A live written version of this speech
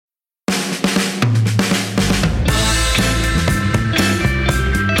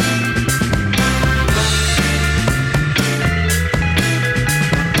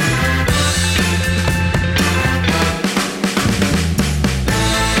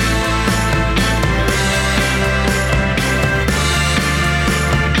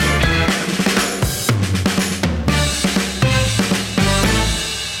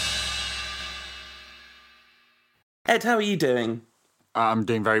Ed, how are you doing? I'm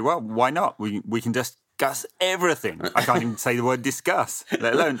doing very well. Why not? We can discuss everything. I can't even say the word discuss,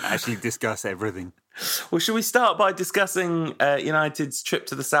 let alone actually discuss everything. Well, should we start by discussing United's trip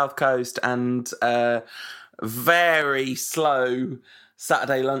to the South Coast and very slow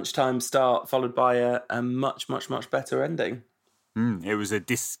Saturday lunchtime start, followed by a much, much, much better ending? It was a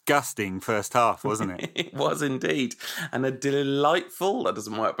disgusting first half, wasn't it? It was indeed. And a delightful, that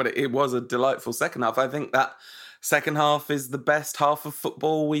doesn't work, but it was a delightful second half. I think that second half is the best half of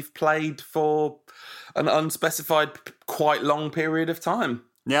football we've played for an unspecified, quite long period of time.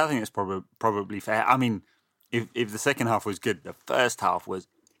 Yeah, I think it's probably fair. I mean, if the second half was good, the first half was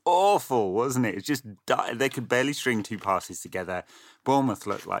awful, wasn't it? It just they could barely string two passes together. Bournemouth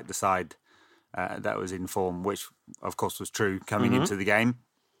looked like the side that was in form, which of course was true coming into the game.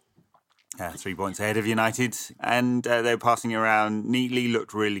 3 points ahead of United, and they were passing around neatly,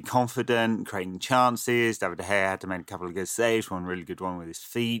 looked really confident, creating chances. David De Gea had to make a couple of good saves, one really good one with his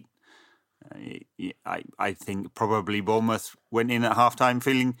feet. I think probably Bournemouth went in at half-time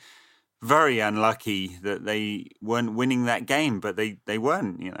feeling very unlucky that they weren't winning that game, but they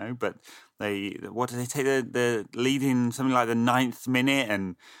weren't, But what did they take the lead in something like the 9th minute?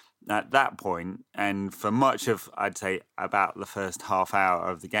 And at that point, and for much of, I'd say, about the first half hour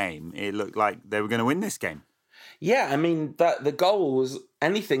of the game, it looked like they were going to win this game. Yeah, I mean, the goal was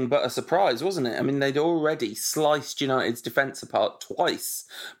anything but a surprise, wasn't it? I mean, they'd already sliced United's defence apart twice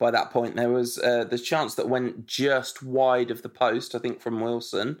by that point. There was the chance that went just wide of the post, I think, from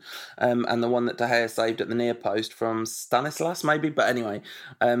Wilson, and the one that De Gea saved at the near post from Stanislas, maybe. But anyway,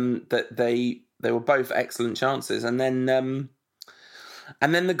 that they were both excellent chances. And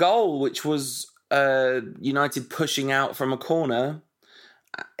then the goal, which was United pushing out from a corner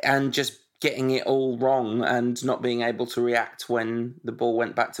and just getting it all wrong and not being able to react when the ball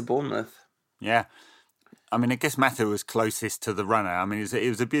went back to Bournemouth. Yeah. I mean, I guess Mata was closest to the runner. I mean, it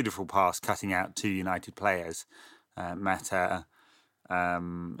was a beautiful pass cutting out two United players. Mata,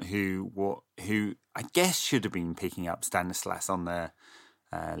 who I guess should have been picking up Stanislas on the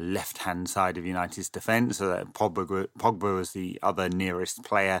left-hand side of United's defence, so that Pogba was the other nearest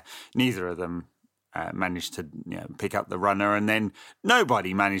player. Neither of them managed to pick up the runner, and then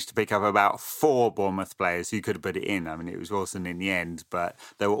nobody managed to pick up about 4 Bournemouth players who could have put it in. I mean, it was Wilson in the end, but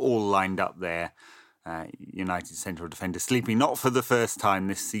they were all lined up there. United central defender sleeping, not for the first time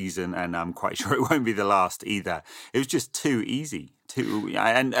this season, and I'm quite sure it won't be the last either. It was just too easy.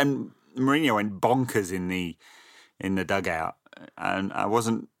 And Mourinho went bonkers in the dugout, and I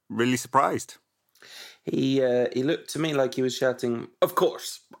wasn't really surprised. He looked to me like he was shouting, "Of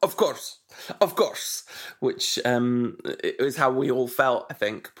course, of course, of course," which it was how we all felt, I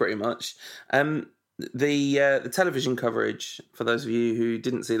think, pretty much. The television coverage, for those of you who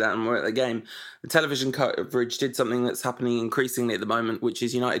didn't see that and were at the game, the television coverage did something that's happening increasingly at the moment, which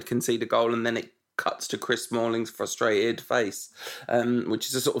is United concede a goal and then it cuts to Chris Smalling's frustrated face, which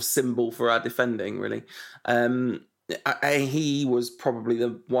is a sort of symbol for our defending, really. He was probably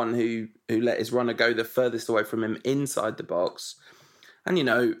the one who let his runner go the furthest away from him inside the box. And,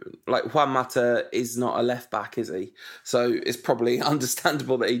 like Juan Mata is not a left-back, is he? So it's probably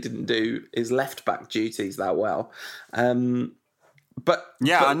understandable that he didn't do his left-back duties that well. I'm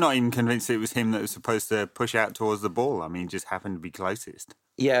not even convinced it was him that was supposed to push out towards the ball. I mean, just happened to be closest.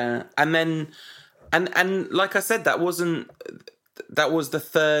 Yeah, and then, and like I said, that was the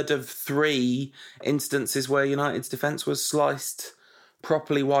third of 3 instances where United's defence was sliced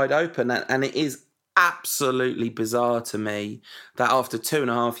properly wide open. And it is absolutely bizarre to me that after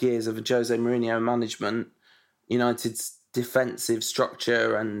 2.5 years of Jose Mourinho management, United's defensive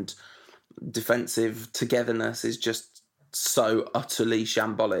structure and defensive togetherness is just so utterly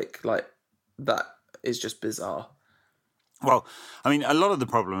shambolic. Like, that is just bizarre. Well, I mean, a lot of the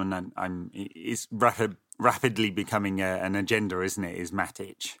problem is rapidly becoming an agenda, isn't it, is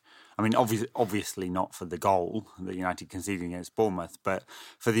Matic. I mean, obviously not for the goal that United conceded against Bournemouth, but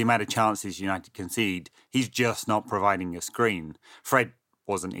for the amount of chances United concede, he's just not providing a screen. Fred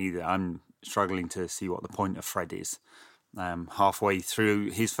wasn't either. I'm struggling to see what the point of Fred is. Halfway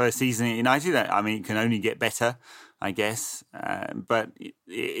through his first season at United, I mean, it can only get better, I guess. But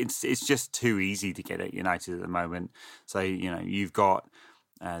it's just too easy to get at United at the moment. So, you've got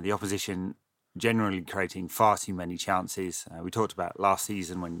the opposition generally creating far too many chances. We talked about last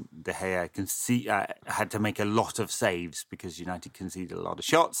season when De Gea had to make a lot of saves because United conceded a lot of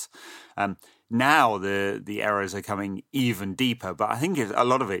shots. Now the errors are coming even deeper, but I think a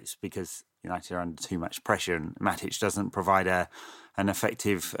lot of it's because United are under too much pressure and Matic doesn't provide an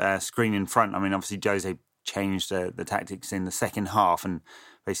effective screen in front. I mean, obviously Jose changed the tactics in the second half and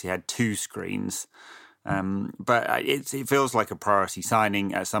basically had 2 screens. But it feels like a priority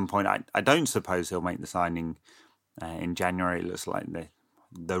signing at some point. I don't suppose he'll make the signing in January. It looks like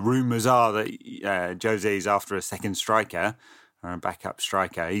the rumours are that Jose is after a second striker or a backup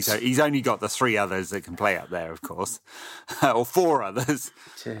striker. He's only got the 3 others that can play up there, of course, or 4 others.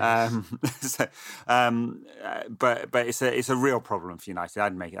 But it's a real problem for United.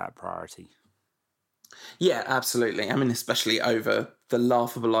 I'd make it that priority. Yeah, absolutely. I mean, especially over the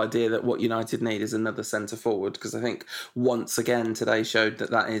laughable idea that what United need is another centre forward, because I think once again today showed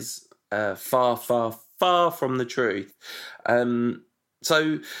that is far, far, far from the truth.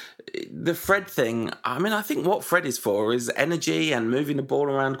 So the Fred thing, I mean, I think what Fred is for is energy and moving the ball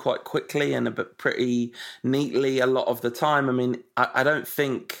around quite quickly and pretty neatly a lot of the time. I mean, I don't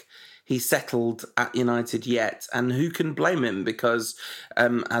think he's settled at United yet, and who can blame him? Because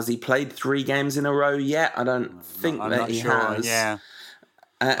has he played 3 games in a row yet? I don't think that he has. Yeah,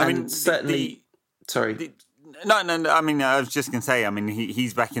 I mean, certainly. Sorry. No. I mean, I was just going to say. I mean,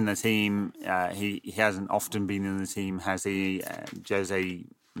 he's back in the team. He hasn't often been in the team, has he? Jose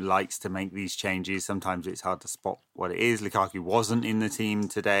likes to make these changes. Sometimes it's hard to spot what it is. Lukaku wasn't in the team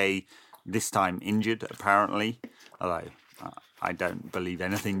today. This time injured, apparently. Although I don't believe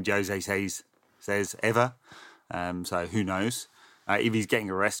anything Jose says ever. So who knows? If he's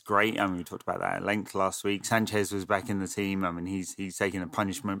getting a rest, great. I mean, we talked about that at length last week. Sanchez was back in the team. I mean, he's taken a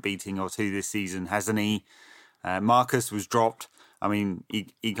punishment beating or 2 this season, hasn't he? Marcus was dropped. I mean,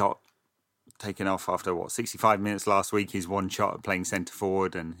 he got taken off after 65 minutes last week. His 1 shot at playing centre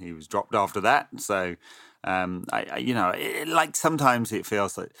forward, and he was dropped after that. So, like sometimes it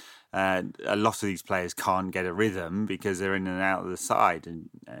feels like a lot of these players can't get a rhythm because they're in and out of the side, and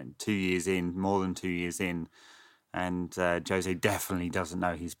 2 years in, more than 2 years in, and Jose definitely doesn't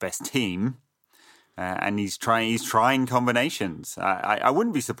know his best team. And he's trying combinations. I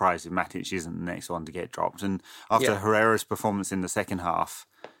wouldn't be surprised if Matic isn't the next one to get dropped. And after Herrera's performance in the second half,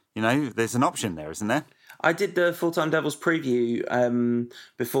 there's an option there, isn't there? I did the Full-Time Devils preview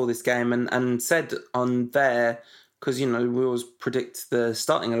before this game and said on there, because, we always predict the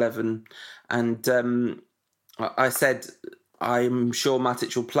starting 11, and I said I'm sure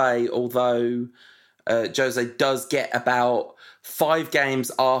Matic will play, although Jose does get about 5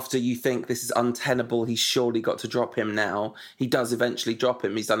 games after you think this is untenable, he's surely got to drop him now. He does eventually drop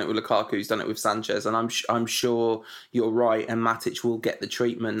him. He's done it with Lukaku, he's done it with Sanchez, and I'm sure you're right, and Matic will get the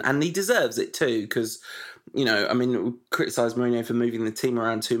treatment, and he deserves it too, because, we criticise Mourinho for moving the team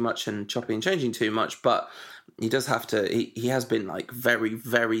around too much and chopping and changing too much, but he does have to, he has been like very,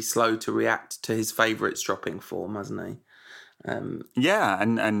 very slow to react to his favourites dropping form, hasn't he? And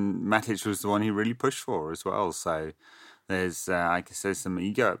Matic was the one he really pushed for as well, so there's I guess there's some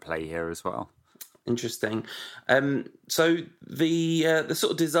ego at play here as well. Interesting. So the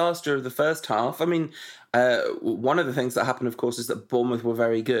sort of disaster of the first half, I mean, one of the things that happened, of course, is that Bournemouth were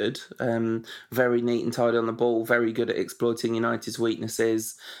very good, very neat and tidy on the ball, very good at exploiting United's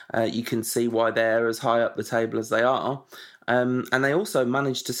weaknesses. You can see why they're as high up the table as they are. And they also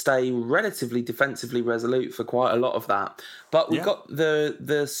managed to stay relatively defensively resolute for quite a lot of that. But we got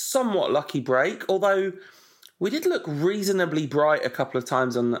the somewhat lucky break, although we did look reasonably bright a couple of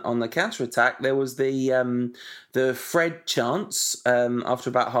times on the counter-attack. There was the Fred chance after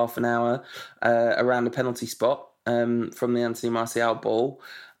about half an hour around the penalty spot from the Anthony Martial ball.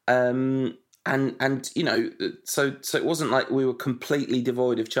 So it wasn't like we were completely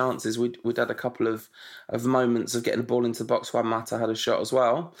devoid of chances. We'd had a couple of moments of getting the ball into the box. Juan Mata had a shot as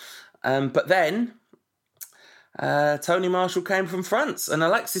well. But then Tony Marshall came from France and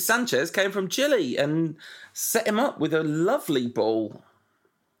Alexis Sanchez came from Chile and set him up with a lovely ball.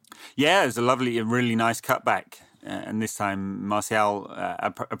 Yeah, it was a really nice cutback. And this time, Martial,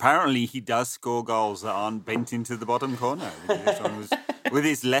 apparently he does score goals that aren't bent into the bottom corner. This one was with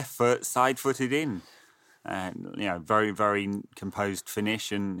his left foot, side-footed in. And, very, very composed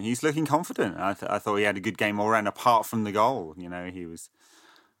finish. And he's looking confident. I thought he had a good game all round, apart from the goal. He was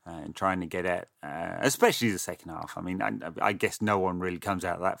trying to get at, especially the second half. I mean, I guess no one really comes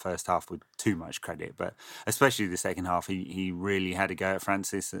out of that first half with too much credit. But especially the second half, he really had a go at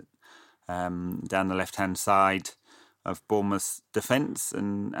Francis down the left-hand side of Bournemouth's defence,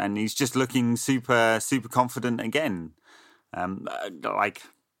 and he's just looking super, super confident again.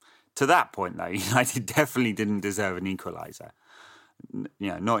 To that point, though, United definitely didn't deserve an equaliser.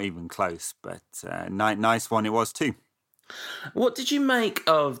 Not even close, but nice one it was too. What did you make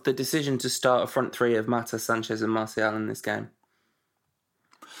of the decision to start a front three of Mata, Sanchez and Martial in this game?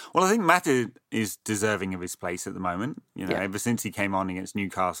 Well, I think Mata is deserving of his place at the moment. Ever since he came on against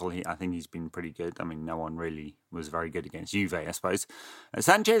Newcastle, I think he's been pretty good. I mean, no one really was very good against Juve, I suppose.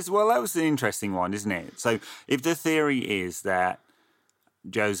 Sanchez, well, that was an interesting one, isn't it? So if the theory is that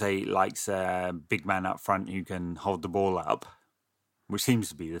Jose likes a big man up front who can hold the ball up, which seems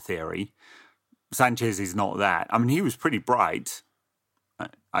to be the theory, Sanchez is not that. I mean, he was pretty bright,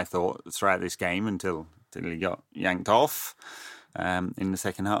 I thought, throughout this game until he got yanked off in the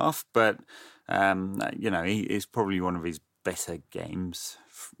second half. But, he is probably one of his better games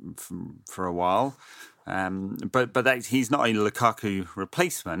for a while. But he's not a Lukaku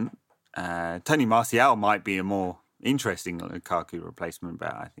replacement. Tony Martial might be a more interesting Lukaku replacement,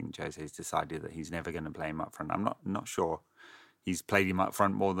 but I think Jose's decided that he's never going to play him up front. I'm not sure. He's played him up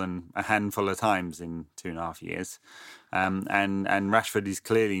front more than a handful of times in 2.5 years. And Rashford is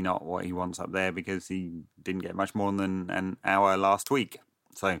clearly not what he wants up there because he didn't get much more than an hour last week.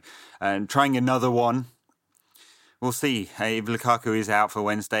 So trying another one. We'll see. If Lukaku is out for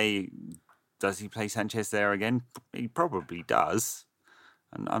Wednesday, does he play Sanchez there again? He probably does.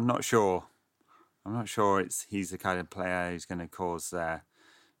 And I'm not sure. He's the kind of player who's going to cause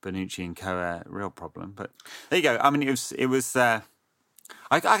Bonucci and co a real problem. But there you go. I mean, it was. I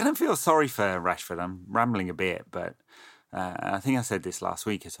kind of feel sorry for Rashford. I'm rambling a bit, but I think I said this last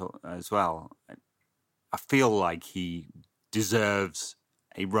week as well. I feel like he deserves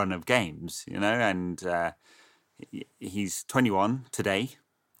a run of games, and he's 21 today.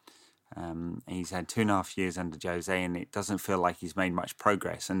 He's had 2.5 years under Jose, and it doesn't feel like he's made much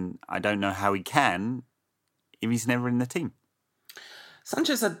progress. And I don't know how he can if he's never in the team.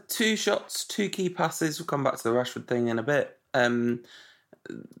 Sanchez had 2 shots, 2 key passes. We'll come back to the Rashford thing in a bit.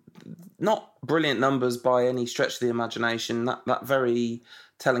 Not brilliant numbers by any stretch of the imagination. That very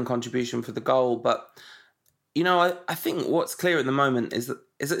telling contribution for the goal. But, I think what's clear at the moment is that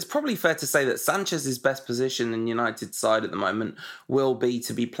it's probably fair to say that Sanchez's best position in United's side at the moment will be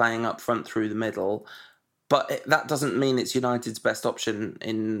to be playing up front through the middle. But that doesn't mean it's United's best option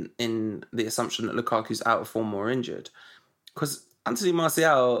in the assumption that Lukaku's out of form or injured. Because Anthony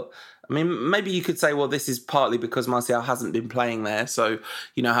Martial, I mean, maybe you could say, well, this is partly because Martial hasn't been playing there. So,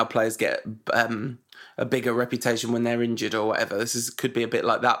 you know how players get a bigger reputation when they're injured or whatever. Could be a bit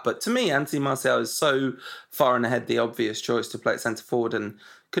like that. But to me, Anthony Martial is so far and ahead the obvious choice to play at centre forward, and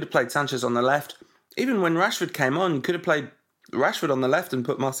could have played Sanchez on the left. Even when Rashford came on, you could have played Rashford on the left and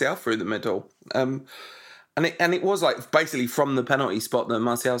put Martial through the middle. And it was like basically from the penalty spot that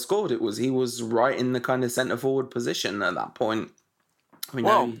Martial scored. He was right in the kind of centre forward position at that point.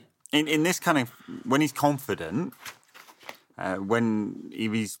 In this kind of, when he's confident,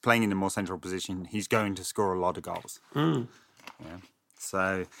 if he's playing in a more central position, he's going to score a lot of goals. Yeah.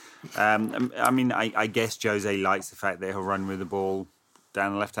 So, I guess Jose likes the fact that he'll run with the ball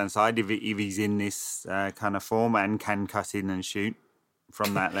down the left-hand side if he's in this kind of form and can cut in and shoot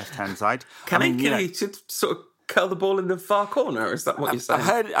from that left-hand side. He should sort of curl the ball in the far corner? Is that what you're saying?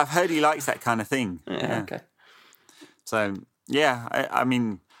 I've heard he likes that kind of thing. Yeah. Okay. So, yeah,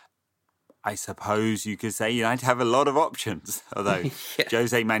 I suppose you could say United have a lot of options, although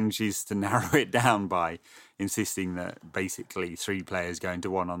Jose manages to narrow it down by insisting that basically 3 players go into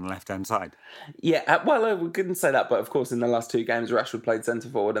 1 on the left-hand side. Yeah, we couldn't say that, but of course in the last 2 games Rashford played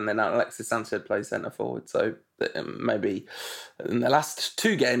centre-forward and then Alexis Sanchez played centre-forward, so maybe in the last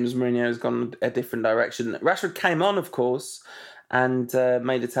 2 games Mourinho has gone a different direction. Rashford came on, of course, and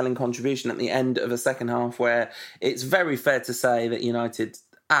made a telling contribution at the end of a second half where it's very fair to say that United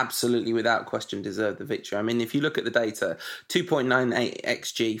absolutely, without question, deserved the victory. I mean, if you look at the data, 2.98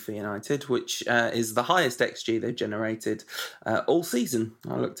 XG for United, which is the highest XG they've generated all season.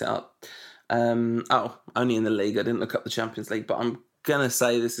 I looked it up. Only in the league. I didn't look up the Champions League, but I'm going to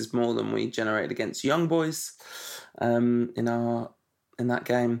say this is more than we generated against Young Boys in that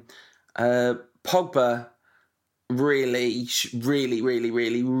game. Pogba really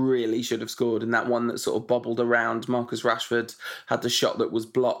should have scored in that one that sort of bobbled around. Marcus Rashford had the shot that was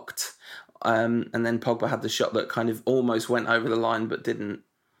blocked, and then Pogba had the shot that kind of almost went over the line but didn't.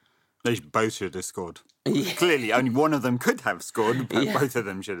 They both should have scored. Yeah. Clearly, only one of them could have scored, but both of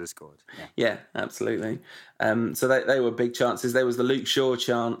them should have scored. Yeah, absolutely. So they were big chances. There was the Luke Shaw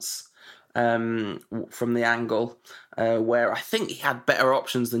chance from the angle where I think he had better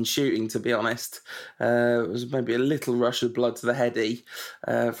options than shooting, to be honest. It was maybe a little rush of blood to the heady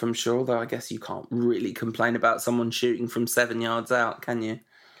from Shaw, though I guess you can't really complain about someone shooting from 7 yards out, can you?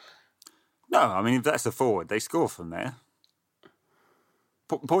 No, I mean, if that's a forward, they score from there.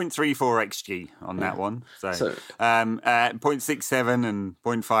 0.34 XG on that one. So 0.67 and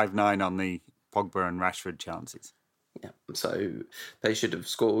 0.59 on the Pogba and Rashford chances. Yeah, so they should have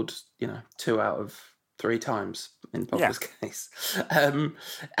scored, 2 out of 3 times in Pogba's case. And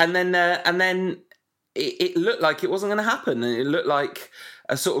then it looked like it wasn't going to happen, and it looked like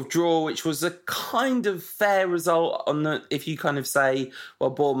a sort of draw, which was a kind of fair result if you kind of say, well,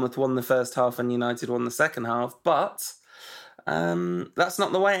 Bournemouth won the first half and United won the second half, but that's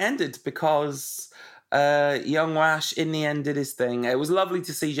not the way it ended, because young Rash in the end did his thing. It was lovely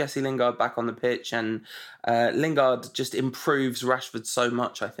to see Jesse Lingard back on the pitch, and Lingard just improves Rashford so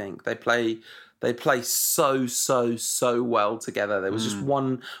much. I think they play so well together. There was just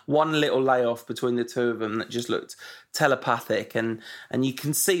one little layoff between the two of them that just looked telepathic, and you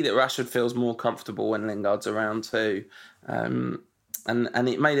can see that Rashford feels more comfortable when Lingard's around too. And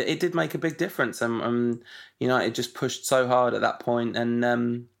it did make a big difference. And United just pushed so hard at that point,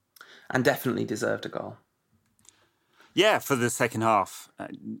 and definitely deserved a goal. Yeah, for the second half,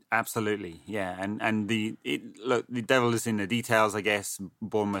 absolutely. Yeah, and the devil is in the details, I guess.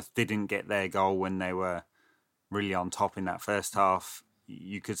 Bournemouth didn't get their goal when they were really on top in that first half.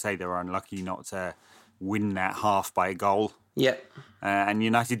 You could say they were unlucky not to win that half by a goal. Yeah, and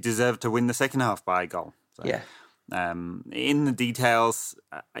United deserved to win the second half by a goal. So, yeah. In the details,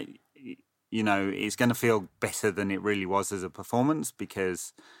 it's going to feel better than it really was as a performance,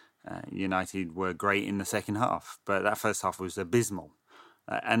 because United were great in the second half, but that first half was abysmal.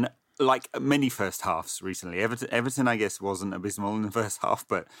 And like many first halves recently, Everton, I guess, wasn't abysmal in the first half,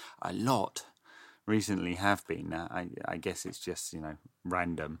 but a lot recently have been. I guess it's just,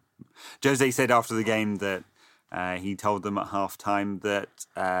 random. Jose said after the game that he told them at half-time that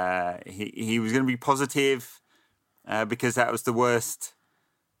he was going to be positive because that was the worst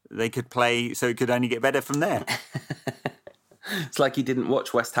they could play, so it could only get better from there. It's like he didn't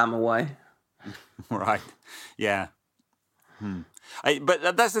watch West Ham away. Right. Yeah.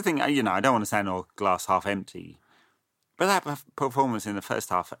 But that's the thing, I don't want to sound all glass half empty, but that performance in the first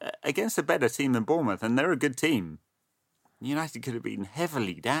half against a better team than Bournemouth, and they're a good team, United could have been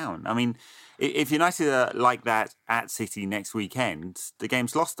heavily down. I mean, if United are like that at City next weekend, the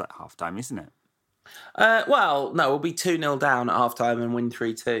game's lost at half-time, isn't it? Well, no, we'll be 2-0 down at half-time and win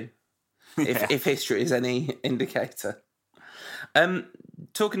 3-2, if history is any indicator.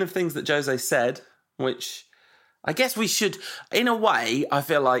 Talking of things that Jose said, which I guess we should, in a way, I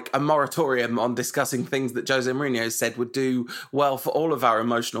feel like a moratorium on discussing things that Jose Mourinho said would do well for all of our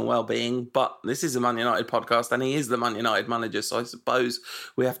emotional well-being, but this is a Man United podcast and he is the Man United manager, so I suppose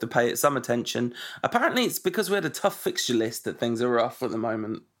we have to pay it some attention. Apparently it's because we had a tough fixture list that things are rough at the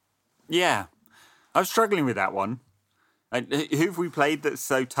moment. Yeah, I'm struggling with that one. Who have we played that's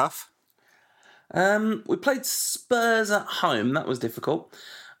so tough? We played Spurs at home. That was difficult.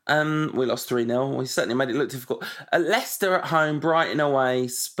 We lost 3-0. We certainly made it look difficult. Leicester at home, Brighton away,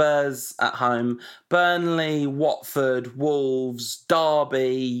 Spurs at home, Burnley, Watford, Wolves,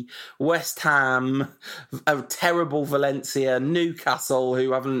 Derby, West Ham, a terrible Valencia, Newcastle,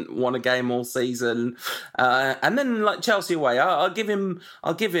 who haven't won a game all season, and then like Chelsea away. I'll give him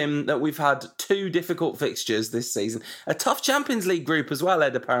that we've had 2 difficult fixtures this season. A tough Champions League group as well,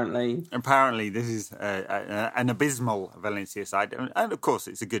 Ed. Apparently, this is an abysmal Valencia side, and of course,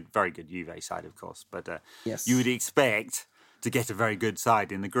 it's a very good Juve side, of course. But yes, you would expect to get a very good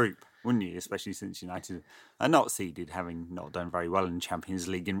side in the group, wouldn't you? Especially since United are not seeded, having not done very well in Champions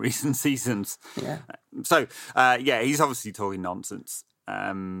League in recent seasons. Yeah. So, he's obviously talking nonsense.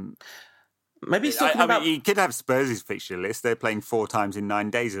 Maybe he's talking about... he could have Spurs' fixture list. They're playing 4 times in 9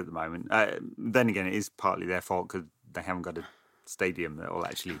 days at the moment. Then again, it is partly their fault because they haven't got a stadium that will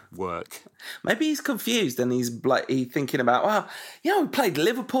actually work. Maybe he's confused and he's thinking about, we played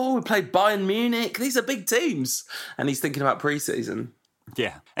Liverpool, we played Bayern Munich. These are big teams. And he's thinking about pre-season.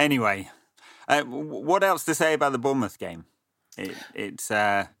 Yeah. Anyway, what else to say about the Bournemouth game? It's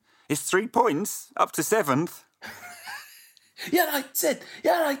 3 points up to 7th. Yeah, I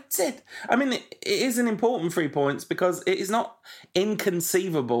did. I mean, it is an important 3 points because it is not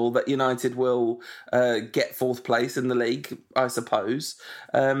inconceivable that United will get 4th place in the league, I suppose.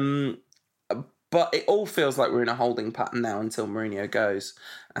 But it all feels like we're in a holding pattern now until Mourinho goes.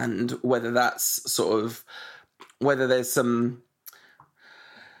 And whether there's some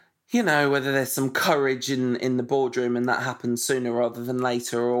courage in the boardroom and that happens sooner rather than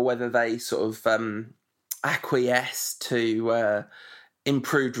later, or whether they sort of... acquiesce to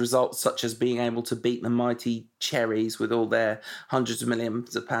improved results such as being able to beat the mighty Cherries with all their hundreds of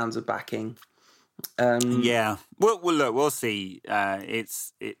millions of pounds of backing. Yeah. Well, look, we'll see.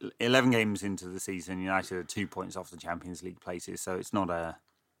 It's 11 games into the season. United are 2 points off the Champions League places, so it's not a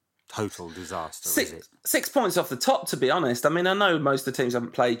total disaster, is it? 6 points off the top, to be honest. I mean, I know most of the teams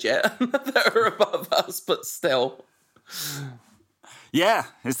haven't played yet that are above us, but still. Yeah,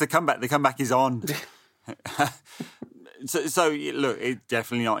 it's the comeback. The comeback is on. So look, it's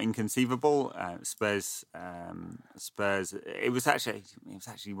definitely not inconceivable. Spurs. It was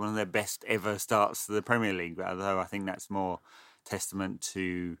actually one of their best ever starts to the Premier League. Although I think that's more testament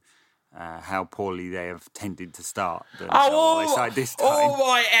to how poorly they have tended to start. This time. Oh,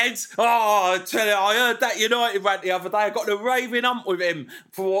 right, Ed. Oh, I tell you, I heard that United rant the other day. I got the raving ump with him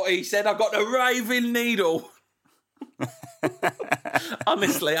for what he said. I got the raving needle.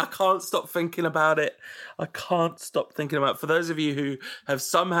 Honestly, I can't stop thinking about it. For those of you who have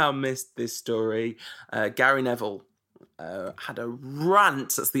somehow missed this story, Gary Neville had a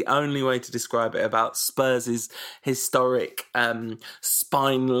rant, that's the only way to describe it, about Spurs' historic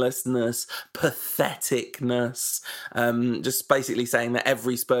spinelessness, patheticness, just basically saying that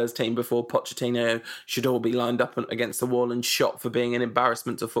every Spurs team before Pochettino should all be lined up against the wall and shot for being an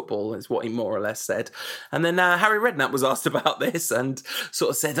embarrassment to football, is what he more or less said. And then Harry Redknapp was asked about this and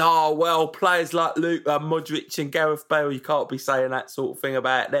sort of said, oh, well, players like Luke Modric and Gareth Bale, you can't be saying that sort of thing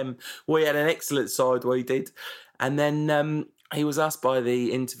about them. We had an excellent side, we did. And then he was asked by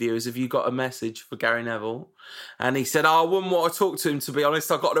the interviewers, have you got a message for Gary Neville? And he said, I wouldn't want to talk to him, to be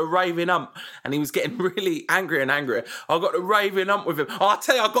honest. I got a raving ump. And he was getting really angry and angrier. I got a raving ump with him. I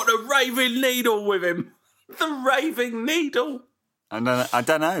tell you, I got a raving needle with him. The raving needle. I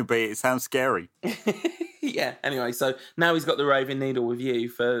don't know, but it sounds scary. Yeah, anyway, so now he's got the raving needle with you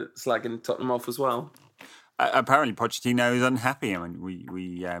for slagging Tottenham off as well. Apparently, Pochettino is unhappy. I mean,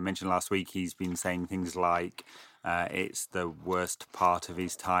 we mentioned last week he's been saying things like it's the worst part of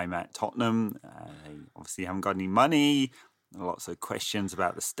his time at Tottenham. They obviously haven't got any money. Lots of questions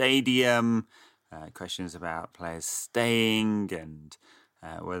about the stadium, questions about players staying and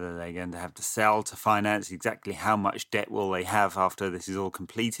whether they're going to have to sell to finance exactly how much debt will they have after this is all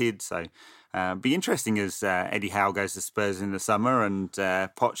completed. So be interesting as Eddie Howe goes to Spurs in the summer and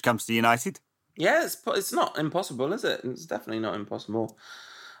Poch comes to United. Yeah, it's not impossible, is it? It's definitely not impossible.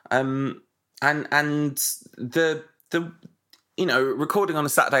 And the recording on a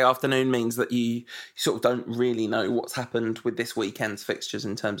Saturday afternoon means that you sort of don't really know what's happened with this weekend's fixtures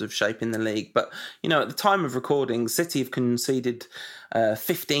in terms of shaping the league. But, at the time of recording, City have conceded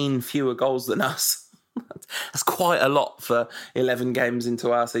 15 fewer goals than us. That's quite a lot for 11 games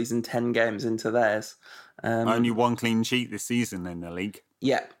into our season, 10 games into theirs. Only one clean sheet this season in the league.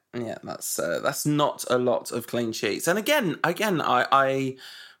 Yeah, that's not a lot of clean sheets. And again, I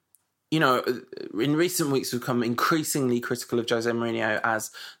in recent weeks we've become increasingly critical of Jose Mourinho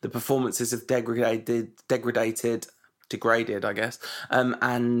as the performances have degraded, I guess,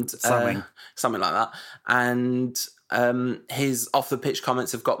 and something like that. And his off the pitch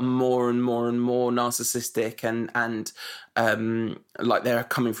comments have got more and more and more narcissistic and like they're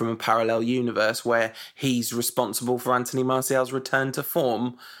coming from a parallel universe where he's responsible for Anthony Martial's return to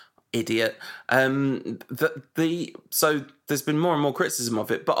form. Idiot. So there's been more and more criticism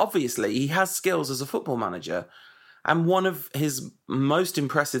of it, but obviously he has skills as a football manager. And one of his most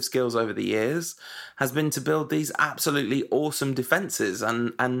impressive skills over the years has been to build these absolutely awesome defences.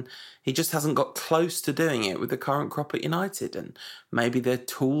 And he just hasn't got close to doing it with the current crop at United. And maybe the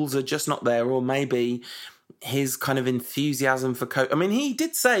tools are just not there, or maybe his kind of enthusiasm for coach. I mean, he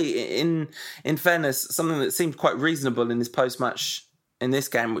did say, in fairness, something that seemed quite reasonable in his post-match in this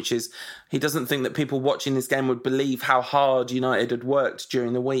game, which is he doesn't think that people watching this game would believe how hard United had worked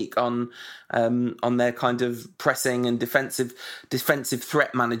during the week on their kind of pressing and defensive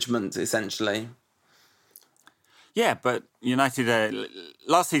threat management, essentially. Yeah, but United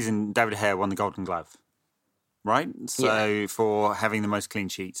last season, David De Gea won the Golden Glove, right? So for having the most clean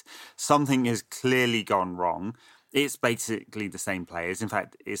sheets, something has clearly gone wrong. It's basically the same players. In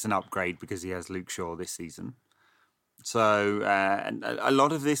fact, it's an upgrade because he has Luke Shaw this season. So a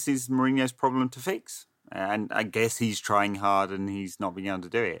lot of this is Mourinho's problem to fix. And I guess he's trying hard and he's not being able to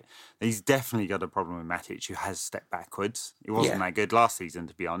do it. He's definitely got a problem with Matic, who has stepped backwards. It wasn't that good last season,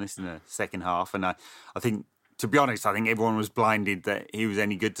 to be honest, in the second half. And I think, to be honest, I think everyone was blinded that he was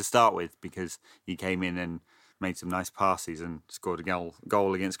any good to start with because he came in and made some nice passes and scored a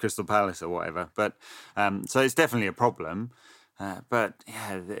goal against Crystal Palace or whatever. But so it's definitely a problem. But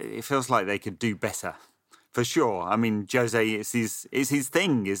yeah, it feels like they could do better. For sure. I mean, Jose, it's his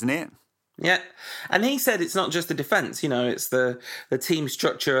thing, isn't it? Yeah. And he said it's not just the defence, it's the team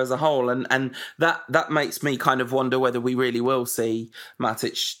structure as a whole. And that makes me kind of wonder whether we really will see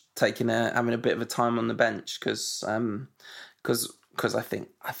Matic having a bit of a time on the bench because I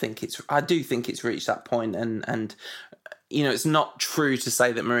do think it's reached that point and it's not true to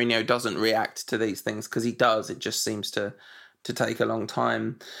say that Mourinho doesn't react to these things because he does. It just seems to to take a long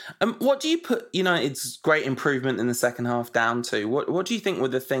time. What do you put United's great improvement in the second half down to? What do you think were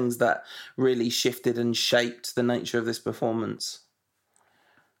the things that really shifted and shaped the nature of this performance?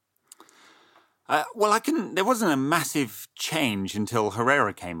 There wasn't a massive change until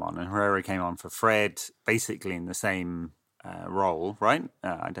Herrera came on, and Herrera came on for Fred, basically in the same role, right?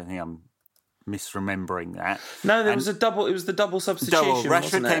 I don't think I'm misremembering that. No, there was a double. It was the double substitution.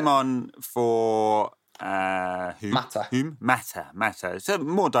 Rashford came on for Mata. Mata. So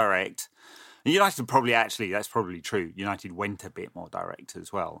more direct. United that's probably true. United went a bit more direct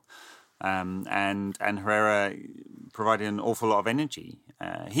as well. And Herrera provided an awful lot of energy.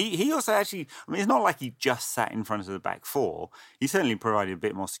 He also actually, it's not like he just sat in front of the back four. He certainly provided a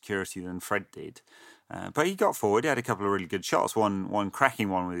bit more security than Fred did. But he got forward. He had a couple of really good shots. One cracking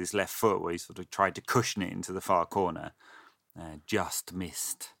one with his left foot where he sort of tried to cushion it into the far corner. Just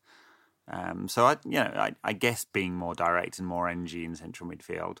missed. So I guess being more direct and more energy in central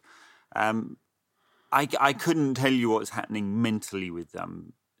midfield. I couldn't tell you what's happening mentally with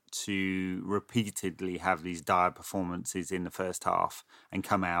them to repeatedly have these dire performances in the first half and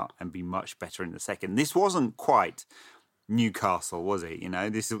come out and be much better in the second. This wasn't quite Newcastle, was it?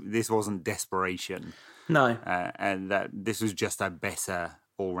 This wasn't desperation. No. And that this was just a better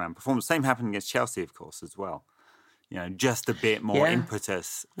all-round performance. Same happened against Chelsea, of course, as well. Just a bit more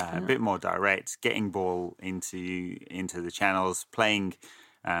impetus, a bit more direct, getting ball into the channels, playing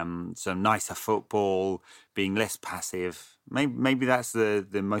some nicer football, being less passive. Maybe that's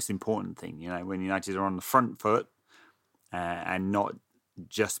the most important thing. When United are on the front foot and not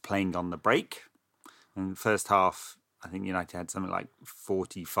just playing on the break. In the first half, I think United had something like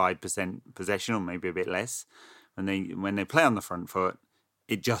 45% possession, or maybe a bit less. When they play on the front foot,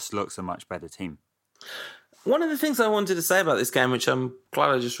 it just looks a much better team. One of the things I wanted to say about this game, which I'm glad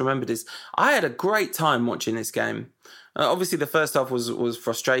I just remembered, is I had a great time watching this game. Obviously, the first half was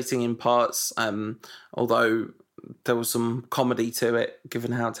frustrating in parts, although there was some comedy to it,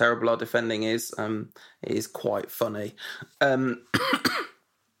 given how terrible our defending is. It is quite funny.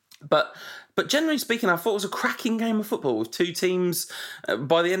 But generally speaking, I thought it was a cracking game of football with two teams,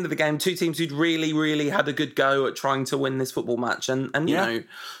 by the end of the game, two teams who'd really, really had a good go at trying to win this football match. And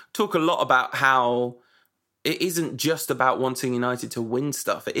talk a lot about how it isn't just about wanting United to win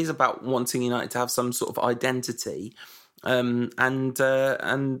stuff. It is about wanting United to have some sort of identity. And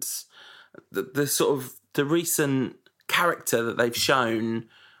the sort of the recent character that they've shown,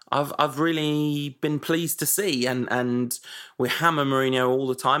 I've really been pleased to see, and we hammer Mourinho all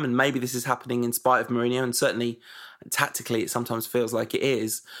the time, and maybe this is happening in spite of Mourinho, and certainly tactically it sometimes feels like it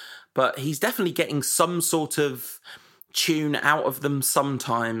is, but he's definitely getting some sort of tune out of them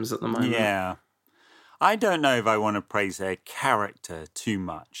sometimes at the moment. Yeah. I don't know if I want to praise their character too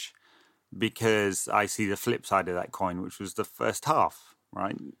much, because I see the flip side of that coin, which was the first half,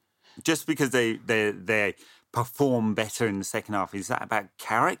 right? Just because they perform better in the second half, is that about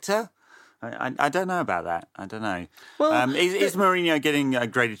character? I don't know about that. I don't know. Well, is Mourinho getting a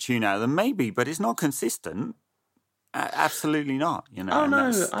greater tune out of them? Maybe, but it's not consistent. Absolutely not. Oh,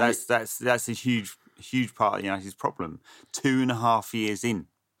 no, that's a huge part of United's problem. 2.5 years in.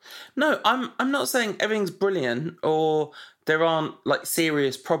 No, I'm not saying everything's brilliant or there aren't like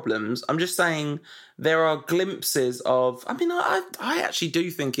serious problems. I'm just saying there are glimpses of. I mean, I actually do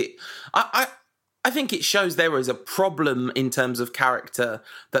think it. I think it shows there is a problem in terms of character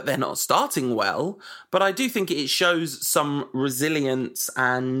that they're not starting well, but I do think it shows some resilience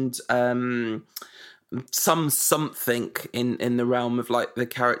and something in the realm of like the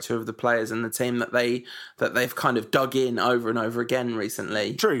character of the players and the team that they've kind of dug in over and over again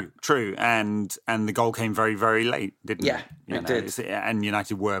recently. True, and the goal came very, very late, didn't it? Yeah, it did. And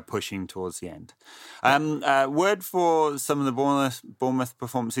United were pushing towards the end. Word for some of the Bournemouth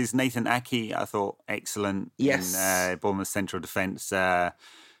performances. Nathan Ake, I thought excellent. Yes, in Bournemouth central defence.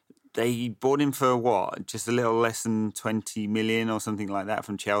 They bought him for what? Just a little less than 20 million or something like that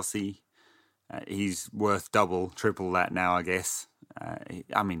from Chelsea. He's worth double, triple that now, I guess.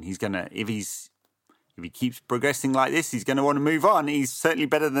 I mean, he's gonna if he keeps progressing like this, he's gonna want to move on. He's certainly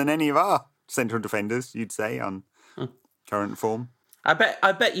better than any of our central defenders, you'd say, on current form. I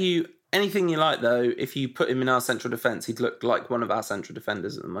bet you anything you like though. If you put him in our central defence, he'd look like one of our central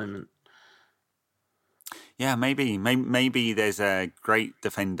defenders at the moment. Yeah, maybe there's a great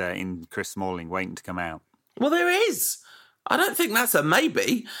defender in Chris Smalling waiting to come out. Well, there is. I don't think that's a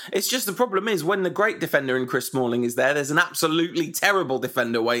maybe. It's just the problem is when the great defender in Chris Smalling is there's an absolutely terrible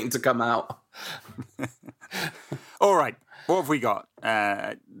defender waiting to come out. All right, what have we got?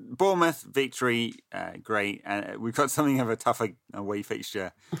 Bournemouth victory, great. We've got something of a tougher away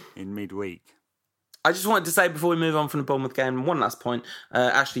fixture in midweek. I just wanted to say before we move on from the Bournemouth game, one last point.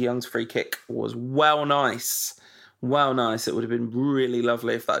 Ashley Young's free kick was well nice. Well nice. It would have been really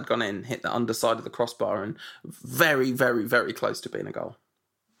lovely if that had gone in, hit the underside of the crossbar, and very, very, very close to being a goal.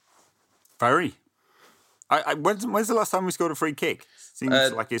 Very. When's the last time we scored a free kick?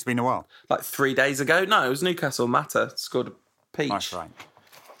 Seems like it's been a while. Like 3 days ago? No, it was Newcastle. Mata scored a peach. That's right.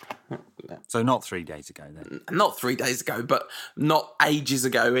 So not 3 days ago then. Not 3 days ago, but not ages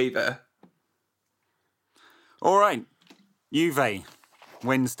ago either. All right. Juve,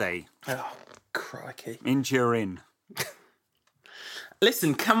 Wednesday. Oh, crikey. In Turin.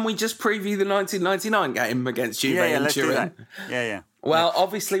 Listen, can we just preview the 1999 game against Juve in let's Turin? do that. Yeah. Well,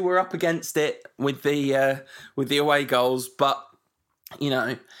 obviously we're up against it with the away goals, but you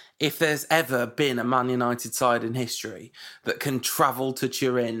know, if there's ever been a Man United side in history that can travel to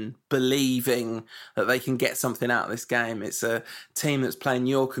Turin believing that they can get something out of this game, it's a team that's playing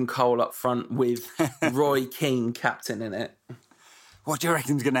York and Cole up front with Roy Keane captain in it. What do you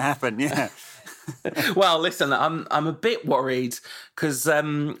reckon's going to happen? Yeah. Well, listen, I'm a bit worried because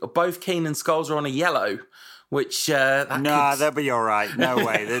both Keane and Scholes are on a yellow, which they'll be all right. No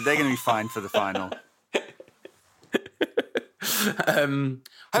way, they're going to be fine for the final.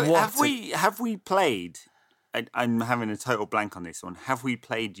 Have we played? I'm having a total blank on this one. Have we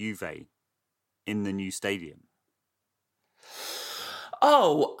played Juve in the new stadium?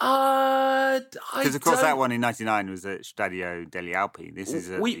 Oh, because of course that one in '99 was at Stadio degli Alpi. This is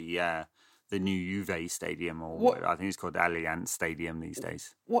at the new Juve stadium, or I think it's called Allianz Stadium these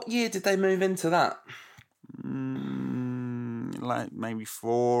days. What year did they move into that? Like maybe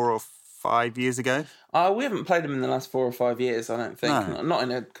 4 or 5 years ago. We haven't played them in the last 4 or 5 years, I don't think. No. Not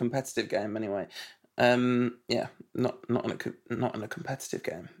in a competitive game, anyway. Not in a competitive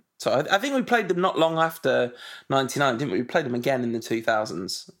game. So I think we played them not long after '99, didn't we? We played them again in the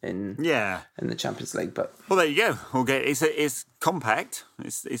 2000s in the Champions League. But well, there you go. Okay, it's compact.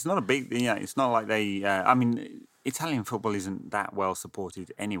 It's not a big. It's not like they. Italian football isn't that well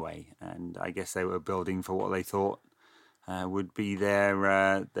supported anyway, and I guess they were building for what they thought would be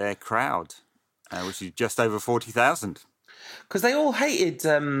their crowd, which is just over 40,000. Because they all hated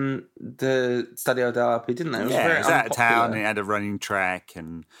the Stadio Derby, didn't they? It was out of town, and it had a running track,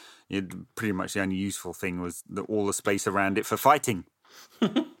 and pretty much the only useful thing was all the space around it for fighting.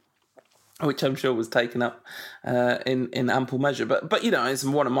 Which I'm sure was taken up in ample measure. But it's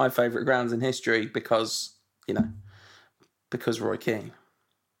one of my favourite grounds in history because Roy Keane.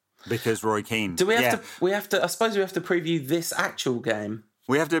 Because Roy Keane. Do we have to? I suppose we have to preview this actual game.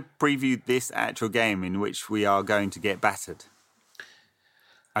 We have to preview this actual game in which we are going to get battered.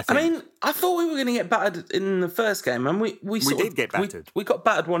 I thought we were going to get battered in the first game, and we did get battered. We got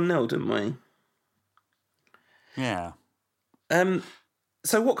battered 1-0, didn't we? Yeah.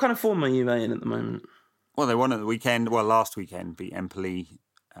 So what kind of form are you in at the moment? Well, they won at the weekend. Well, last weekend beat Empoli.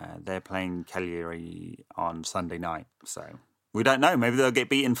 They're playing Cagliari on Sunday night, so we don't know. Maybe they'll get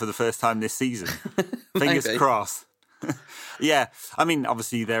beaten for the first time this season. Fingers crossed. Yeah,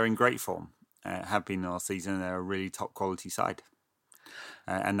 obviously they're in great form. Have been all season. They're a really top quality side,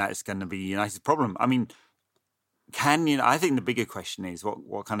 and that's going to be United's problem. I think the bigger question is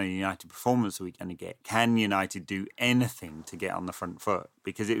what kind of United performance are we going to get? Can United do anything to get on the front foot?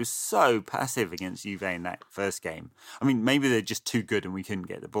 Because it was so passive against Juve in that first game. Maybe they're just too good and we couldn't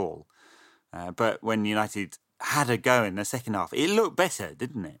get the ball. But when United had a go in the second half, it looked better,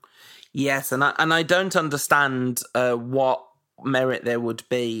 didn't it? Yes, and I don't understand what merit there would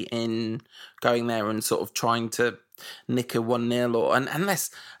be in going there and sort of trying to nick a 1-0, or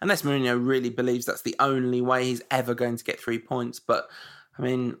unless Mourinho really believes that's the only way he's ever going to get 3 points. But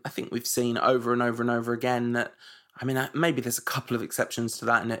I think we've seen over and over and over again that maybe there's a couple of exceptions to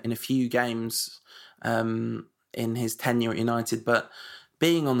that in a few games in his tenure at United, but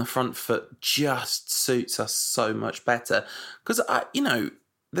being on the front foot just suits us so much better because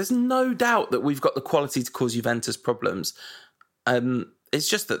there's no doubt that we've got the quality to cause Juventus problems. It's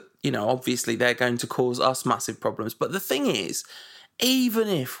just that, obviously they're going to cause us massive problems. But the thing is, even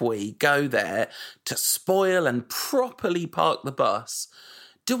if we go there to spoil and properly park the bus,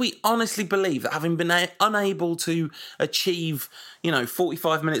 do we honestly believe that having been unable to achieve,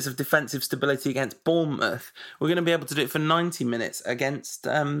 45 minutes of defensive stability against Bournemouth, we're going to be able to do it for 90 minutes against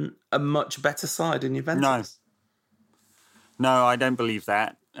a much better side in Juventus? No, I don't believe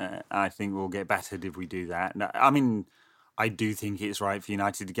that. I think we'll get battered if we do that. I do think it's right for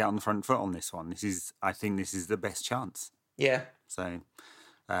United to get on the front foot on this one. I think this is the best chance. Yeah. So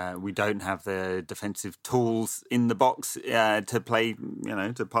we don't have the defensive tools in the box to play,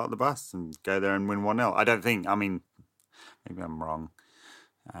 to park the bus and go there and win 1-0. I don't think. Maybe I'm wrong.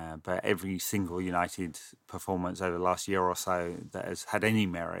 But every single United performance over the last year or so that has had any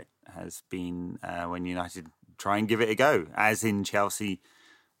merit has been when United try and give it a go, as in Chelsea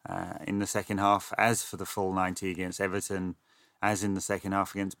in the second half, as for the full 90 against Everton, as in the second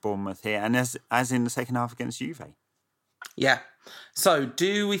half against Bournemouth here, and as in the second half against Juve. Yeah. So,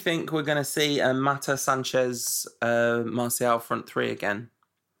 do we think we're going to see a Mata, Sanchez, Martial front three again?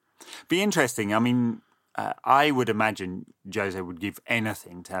 Be interesting. I mean, I would imagine Jose would give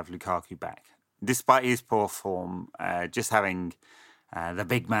anything to have Lukaku back. Despite his poor form, just having the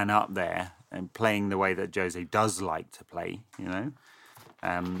big man up there and playing the way that Jose does like to play, you know.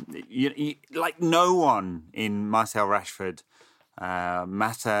 Like no one in Marcel Rashford,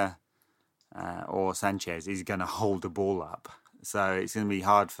 Mata or Sanchez is going to hold the ball up. So it's going to be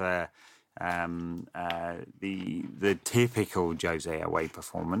hard for the typical Jose away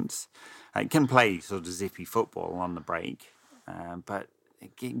performance. It can play sort of zippy football on the break, but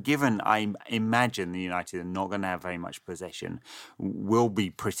given I imagine the United are not going to have very much possession, will be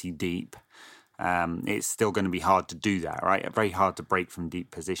pretty deep. It's still going to be hard to do that, right? Very hard to break from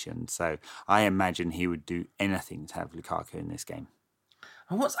deep positions. So I imagine he would do anything to have Lukaku in this game.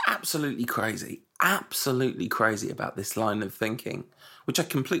 And what's absolutely crazy about this line of thinking, which I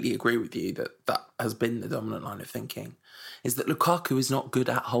completely agree with you that has been the dominant line of thinking, is that Lukaku is not good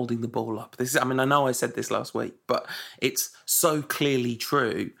at holding the ball up. I know I said this last week, but it's so clearly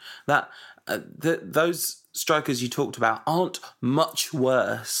true that those strikers you talked about aren't much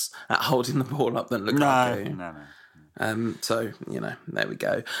worse at holding the ball up than Lukaku. No. So, there we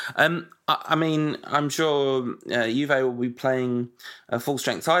go. I mean, I'm sure Juve will be playing a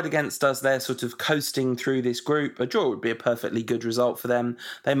full-strength side against us. They're sort of coasting through this group. A draw would be a perfectly good result for them.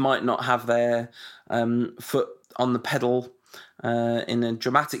 They might not have their foot on the pedal in a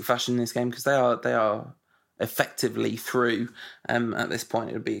dramatic fashion in this game because they are effectively through. At this point,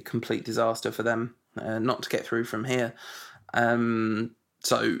 it would be a complete disaster for them not to get through from here.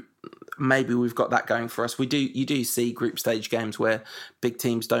 So maybe we've got that going for us. You do see group stage games where big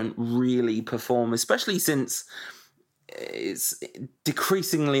teams don't really perform, especially since it's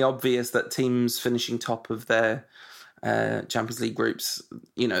decreasingly obvious that teams finishing top of their Champions League groups,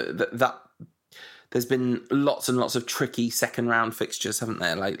 that there's been lots and lots of tricky second round fixtures, haven't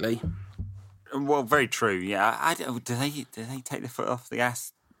there, lately? Well, very true. Yeah, do they take the foot off the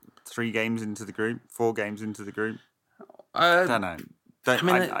gas 3 games into the group, 4 games into the group? I don't know.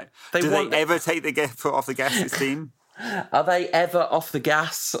 Do they ever take the foot off the gas, this team? Are they ever off the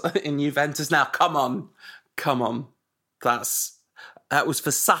gas in Juventus? Now, come on. That was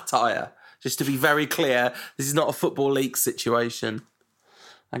for satire. Just to be very clear, this is not a Football League situation.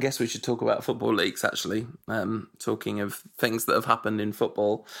 I guess we should talk about Football Leagues, actually, talking of things that have happened in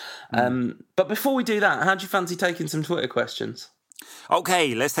football. But before we do that, how do you fancy taking some Twitter questions?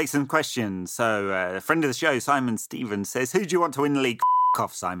 Okay, let's take some questions. So, a friend of the show, Simon Stevens, says, who do you want to win the league?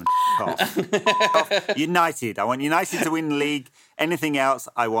 Off, Simon. Off. United. I want United to win the league. Anything else,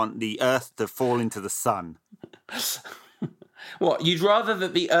 I want the earth to fall into the sun. What, you'd rather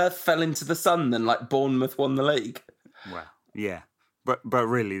that the earth fell into the sun than like Bournemouth won the league? Well, yeah. But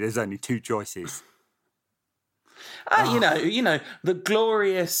really, there's only 2 choices. The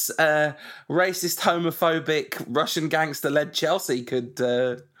glorious, racist, homophobic, Russian gangster-led Chelsea could,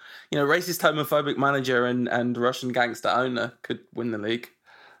 racist, homophobic manager and Russian gangster owner could win the league.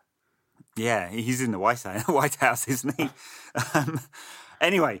 Yeah, he's in the White House, isn't he?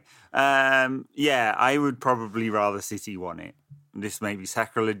 Anyway, I would probably rather City won it. This may be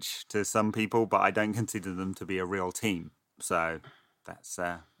sacrilege to some people, but I don't consider them to be a real team. So that's,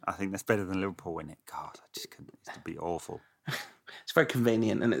 I think that's better than Liverpool win it. God, I just couldn't. It'd be awful. It's very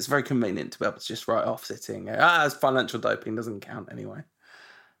convenient, and it's very convenient to be able to just write off City. As financial doping doesn't count anyway.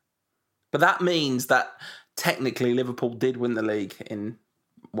 But that means that technically Liverpool did win the league in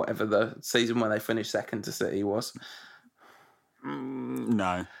whatever the season when they finished second to City was.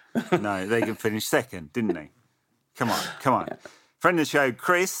 No, they could finish second, didn't they? Come on. Yeah. Friend of the show,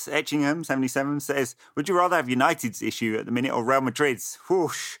 Chris Etchingham, 77, says, would you rather have United's issue at the minute or Real Madrid's?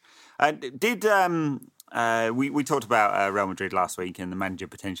 Whoosh. We talked about Real Madrid last week and the manager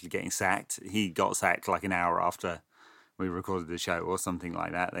potentially getting sacked. He got sacked like an hour after we recorded the show or something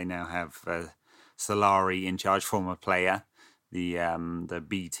like that. They now have Solari in charge, former player, the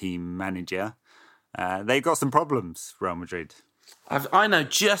B team manager. They've got some problems, Real Madrid. I know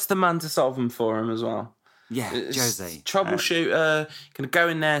just the man to solve them for him as well. Yeah, Jose. Troubleshooter, going to go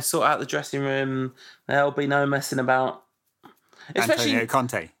in there, sort out the dressing room. There'll be no messing about. Antonio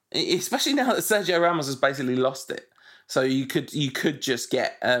Conte. Especially now that Sergio Ramos has basically lost it. So you could just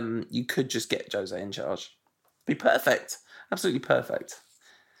get Jose in charge. Be perfect. Absolutely perfect.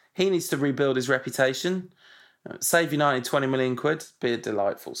 He needs to rebuild his reputation. Save United 20 million quid. Be a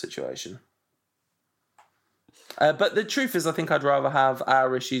delightful situation. But the truth is, I think I'd rather have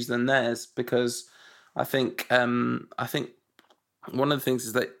our issues than theirs, because I think one of the things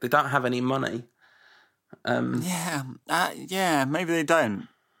is that they don't have any money. Maybe they don't.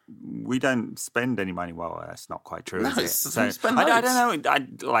 We don't spend any money. Well, that's not quite true, is it? So I don't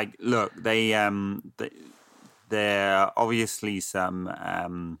know. Look, there are obviously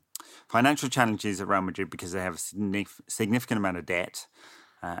some financial challenges at Real Madrid because they have a significant amount of debt.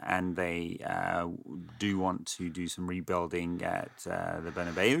 And they do want to do some rebuilding at the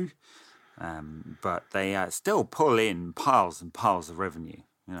Bernabeu, but they still pull in piles and piles of revenue.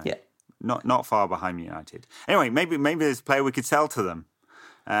 Yeah, not far behind United. Anyway, maybe there's a player we could sell to them.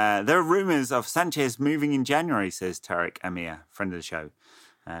 There are rumours of Sanchez moving in January, says Tarek Amir, friend of the show,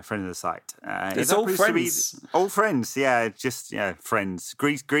 friend of the site. It's all friends. All friends, yeah, just friends.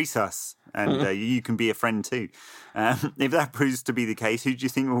 Grease us, and you can be a friend too. If that proves to be the case, who do you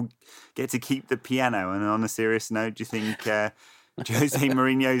think will get to keep the piano? And on a serious note, do you think Jose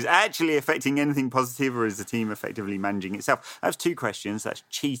Mourinho is actually affecting anything positive, or is the team effectively managing itself? That's two questions. That's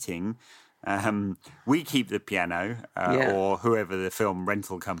cheating. We keep the piano, or whoever the film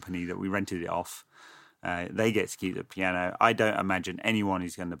rental company that we rented it off. They get to keep the piano. I don't imagine anyone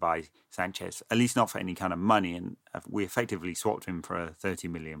is going to buy Sanchez, at least not for any kind of money. And we effectively swapped him for a £30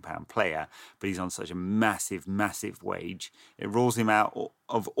 million player, but he's on such a massive, massive wage. It rules him out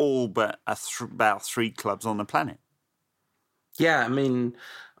of all but about 3 clubs on the planet. Yeah, I mean,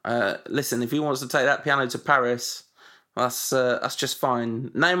 listen, if he wants to take that piano to Paris, that's just fine.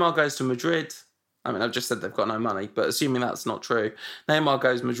 Neymar goes to Madrid. I mean, I've just said they've got no money, but assuming that's not true, Neymar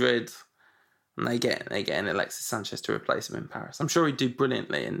goes to Madrid. And they get in Alexis Sanchez to replace him in Paris. I'm sure he'd do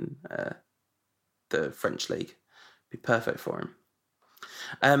brilliantly in the French league. Be perfect for him.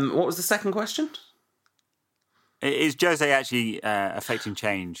 What was the second question? Is Jose actually affecting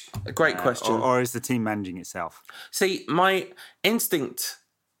change? A great question. Or is the team managing itself? See, my instinctual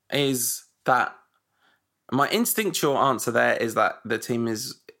answer there is that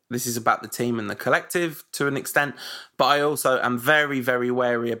this is about the team and the collective to an extent, but I also am very, very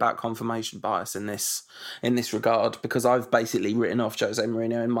wary about confirmation bias in this regard, because I've basically written off Jose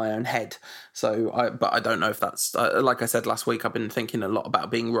Mourinho in my own head. But I don't know if that's like I said last week. I've been thinking a lot about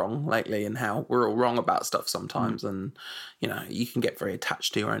being wrong lately and how we're all wrong about stuff sometimes, and you can get very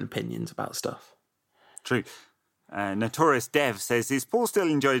attached to your own opinions about stuff. True. Notorious Dev says, is Paul still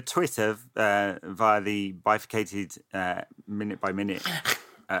enjoying Twitter via the bifurcated minute-by-minute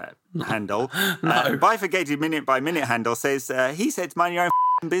handle? No. Bifurcated minute-by-minute handle says, he said, mind your own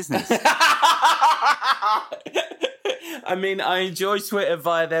business. I mean, I enjoy Twitter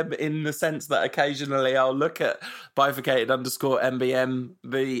via them in the sense that occasionally I'll look at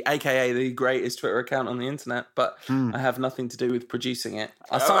bifurcated_MBM, aka the greatest Twitter account on the internet, but I have nothing to do with producing it.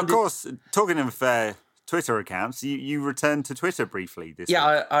 Of course, talking of Twitter accounts, you returned to Twitter briefly this week.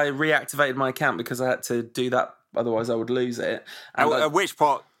 I reactivated my account because I had to do that, otherwise I would lose it. At which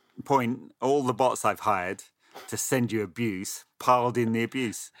point, all the bots I've hired to send you abuse piled in the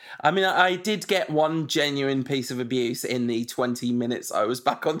abuse. I mean, I did get one genuine piece of abuse in the 20 minutes I was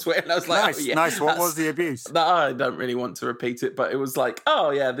back on Twitter, and I was like, nice. What was the abuse? I don't really want to repeat it, but it was like,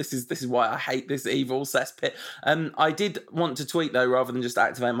 this is why I hate this evil cesspit. I did want to tweet though, rather than just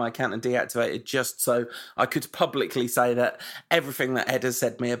activate my account and deactivate it, just so I could publicly say that everything that Ed has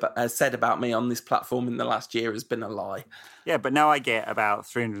said about me on this platform in the last year has been a lie. Yeah, but now I get about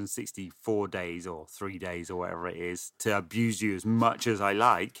 364 days or 3 days or whatever it is to abuse you as much as I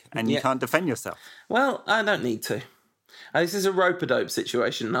like, and you can't defend yourself. Well, I don't need to. This is a rope-a-dope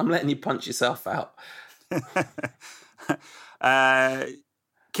situation. I'm letting you punch yourself out.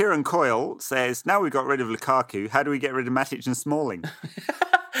 Kieran Coyle says, now we've got rid of Lukaku, how do we get rid of Matic and Smalling?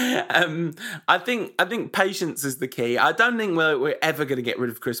 I think patience is the key. I don't think we're ever going to get rid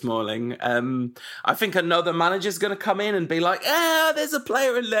of Chris Smalling. I think another manager's going to come in and be like, there's a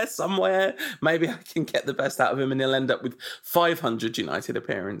player in there somewhere. Maybe I can get the best out of him, and he'll end up with 500 United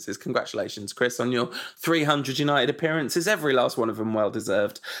appearances. Congratulations, Chris, on your 300 United appearances. Every last one of them well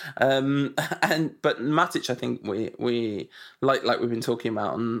deserved. But Matic, I think we like we've been talking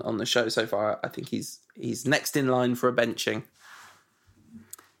about on the show so far, I think he's next in line for a benching.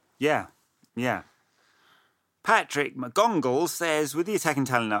 Yeah. Patrick McGongle says, with the attacking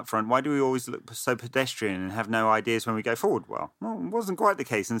talent up front, why do we always look so pedestrian and have no ideas when we go forward? Well, it wasn't quite the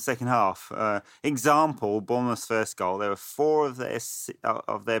case in the second half. Example, Bournemouth's first goal, there were 4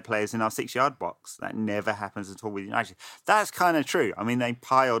 of their players in our 6-yard box. That never happens at all with United. That's kind of true. I mean, they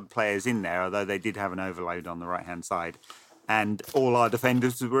piled players in there, although they did have an overload on the right-hand side. and all our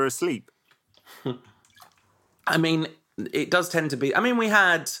defenders were asleep. I mean, it does tend to be... I mean, we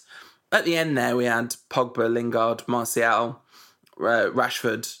had... At the end there, we had Pogba, Lingard, Martial,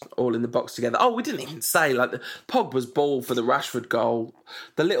 Rashford all in the box together. Oh, we didn't even say, like, Pogba's ball for the Rashford goal,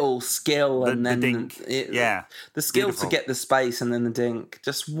 the little skill and then... The dink. The skill Beautiful. to get the space and then the dink.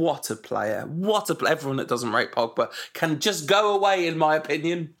 Just what a player. Everyone that doesn't rate Pogba can just go away, in my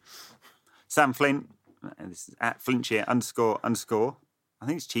opinion. Sam Flint, this is at Flinchier __. I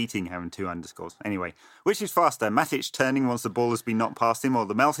think it's cheating having 2 underscores. Anyway, which is faster, Matic turning once the ball has been knocked past him or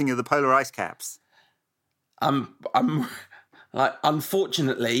the melting of the polar ice caps? I'm like,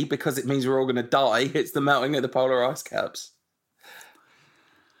 unfortunately, because it means we're all going to die, it's the melting of the polar ice caps.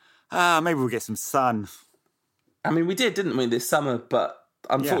 Maybe we'll get some sun. I mean, we did, didn't we, this summer? But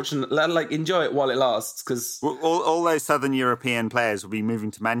unfortunately, like, enjoy it while it lasts, because... All those Southern European players will be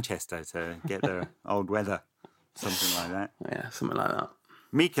moving to Manchester to get their old weather. Something like that. Yeah, something like that.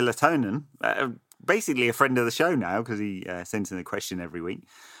 Mika Latonen, basically a friend of the show now because he sends in a question every week.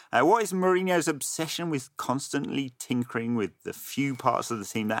 What is Mourinho's obsession with constantly tinkering with the few parts of the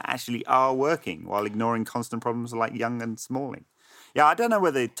team that actually are working while ignoring constant problems like Young and Smalling? Yeah, I don't know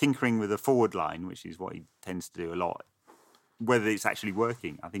whether tinkering with the forward line, which is what he tends to do a lot, whether it's actually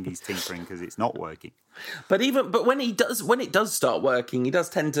working. I think he's tinkering because it's not working. But when it does start working, he does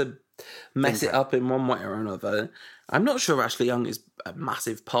tend to mess it up in one way or another. I'm not sure Ashley Young is a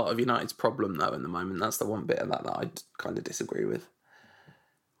massive part of United's problem, though, in the moment. That's the one bit of that I kind of disagree with.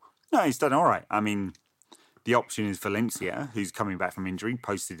 No, he's done all right. I mean, the option is Valencia, who's coming back from injury,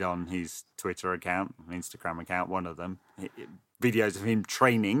 posted on his Twitter account, Instagram account, one of them, videos of him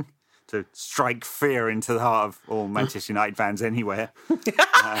training to strike fear into the heart of all Manchester United fans anywhere.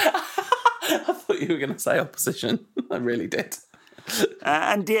 I thought you were going to say opposition. I really did.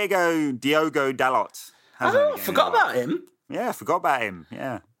 And Diogo Dalot. I forgot about him. Yeah, I forgot about him.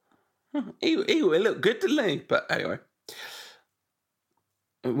 Yeah. He looked good, didn't he? But anyway.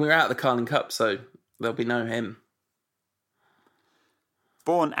 We're out of the Carling Cup, so there'll be no him.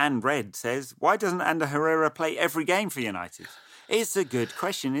 Born and Red says, why doesn't Ander Herrera play every game for United? It's a good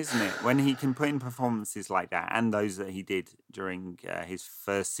question, isn't it? When he can put in performances like that, and those that he did during his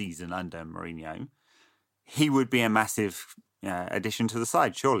first season under Mourinho, he would be a massive addition to the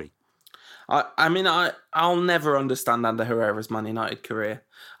side, surely. I mean, I'll never understand Ander Herrera's Man United career.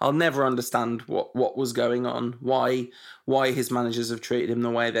 I'll never understand what was going on, why his managers have treated him the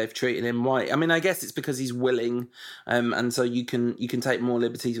way they've treated him. Why? I mean, I guess it's because he's willing, and so you can take more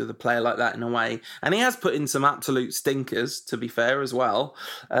liberties with a player like that in a way. And he has put in some absolute stinkers, to be fair, as well.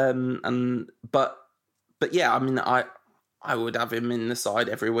 But yeah, I mean, I would have him in the side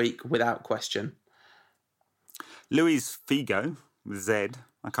every week without question. Luis Figo with Z.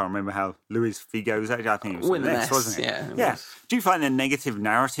 I can't remember how Luis Figo was actually. I think it was with an S, wasn't it? Yeah. Do you find the negative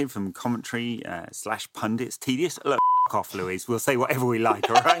narrative from commentary / pundits tedious? Look, off, Luis. We'll say whatever we like,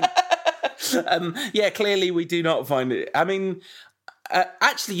 all right? Yeah, clearly we do not find it. I mean,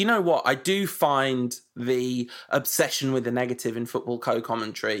 actually, you know what? I do find the obsession with the negative in football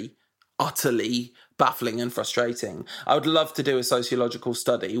co-commentary utterly baffling and frustrating. I would love to do a sociological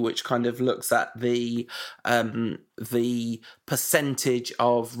study which kind of looks at the percentage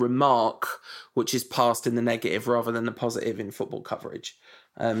of remark which is passed in the negative rather than the positive in football coverage.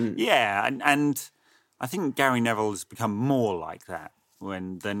 And I think Gary Neville has become more like that. He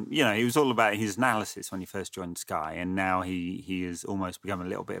was all about his analysis when he first joined Sky, and now he has almost become a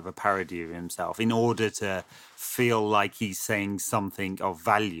little bit of a parody of himself in order to feel like he's saying something of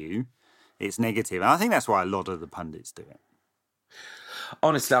value. It's negative. And I think that's why a lot of the pundits do it.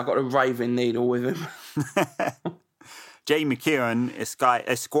 Honestly, I've got a raving needle with him. Jay McKeown,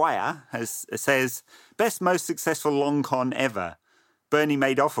 Esquire, says, best, most successful long con ever. Bernie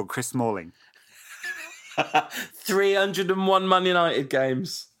Madoff or Chris Smalling? 301 Man United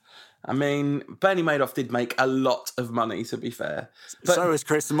games. I mean, Bernie Madoff did make a lot of money, to be fair. But, so is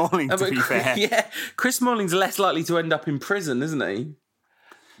Chris Smalling, to be fair. Yeah, Chris Smalling's less likely to end up in prison, isn't he?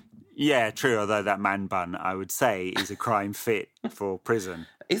 Yeah, true, although that man bun, I would say, is a crime fit for prison.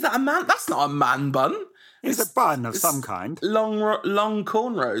 Is that a man? That's not a man bun. It's a bun of some kind. Long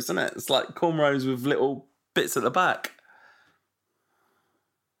cornrows, isn't it? It's like cornrows with little bits at the back.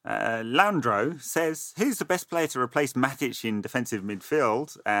 Landro says, who's the best player to replace Matic in defensive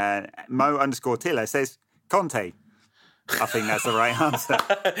midfield? Mo_Tiller says, Conte. I think that's the right answer.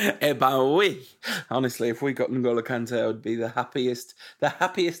 Eh ben oui. Honestly, if we got N'Golo Kante, I would be the happiest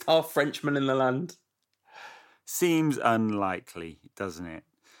half Frenchman in the land. Seems unlikely, doesn't it?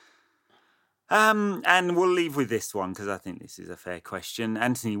 And we'll leave with this one because I think this is a fair question.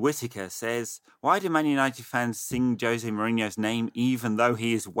 Anthony Whitaker says, why do Man United fans sing Jose Mourinho's name even though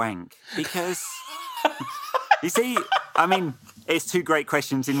he is wank? Because, you see, I mean, it's two great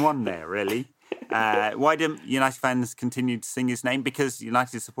questions in one there, really. Why do United fans continue to sing his name? Because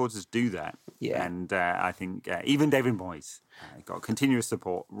United supporters do that. Yeah. And I think even David Moyes got continuous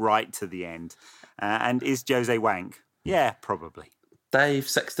support right to the end. And is Jose wank? Yeah, probably. Dave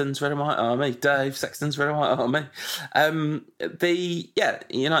Sexton's Red and White Army. Dave Sexton's Red and White Army.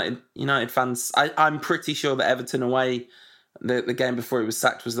 United fans. I'm pretty sure that Everton away, the game before he was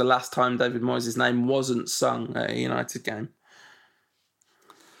sacked, was the last time David Moyes' name wasn't sung at a United game.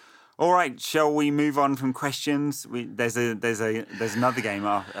 All right, shall we move on from questions? There's another game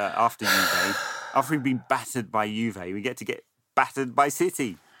after Juve. After we've been battered by Juve, we get to get battered by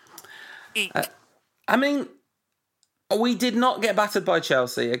City. We did not get battered by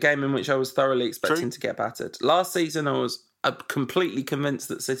Chelsea, a game in which I was thoroughly expecting to get battered. Last season, I was completely convinced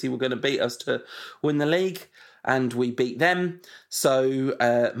that City were going to beat us to win the league, and we beat them. So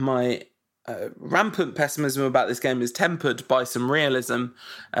my rampant pessimism about this game is tempered by some realism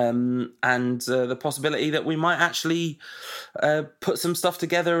and the possibility that we might actually put some stuff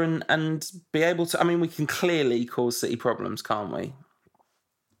together and be able to... I mean, we can clearly cause City problems, can't we?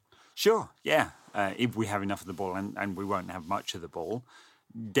 Sure, yeah. If we have enough of the ball, and we won't have much of the ball,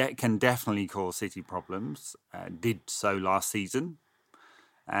 can definitely cause City problems. Did so last season.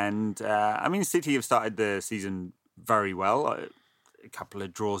 And, City have started the season very well. A couple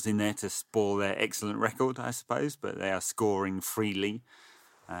of draws in there to spoil their excellent record, I suppose, but they are scoring freely.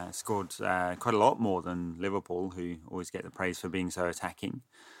 Scored quite a lot more than Liverpool, who always get the praise for being so attacking.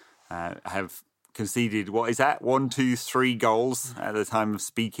 Have conceded, 3 goals at the time of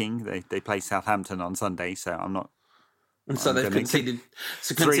speaking. They play Southampton on Sunday, so I'm not... And so they've conceded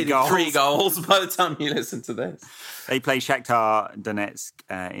 3 goals by the time you listen to this. They play Shakhtar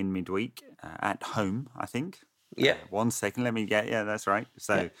Donetsk in midweek at home, I think. Yeah. 1 second, let me get... Yeah, that's right.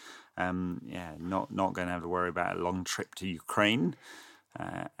 So, not going to have to worry about a long trip to Ukraine.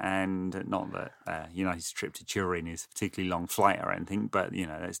 And not that United's trip to Turin is a particularly long flight or anything, but,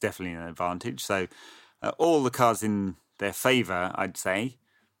 that's definitely an advantage. So all the cards in their favour, I'd say.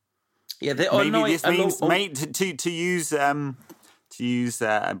 Yeah, maybe this means to use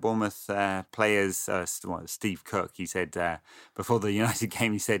Bournemouth players, Steve Cook. He said before the United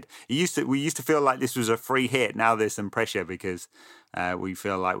game, he said we used to feel like this was a free hit. Now there's some pressure because we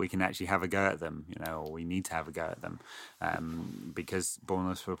feel like we can actually have a go at them, or we need to have a go at them because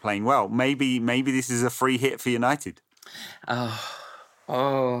Bournemouth were playing well. Maybe this is a free hit for United.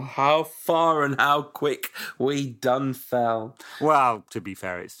 Oh, how far and how quick we done fell. Well, to be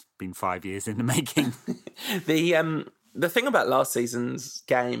fair, it's been 5 years in the making. The thing about last season's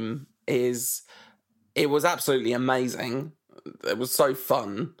game is it was absolutely amazing. It was so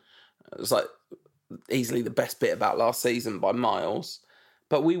fun. It was like easily the best bit about last season by miles.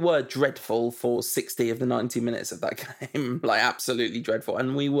 But we were dreadful for 60 of the 90 minutes of that game, like absolutely dreadful.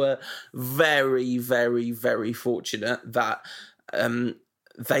 And we were very, very, very fortunate that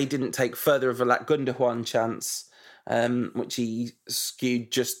they didn't take further of a Gundogan chance, which he skewed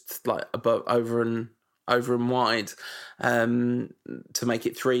just like above, over and wide to make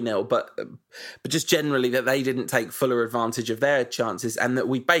it 3-0, but just generally that they didn't take fuller advantage of their chances, and that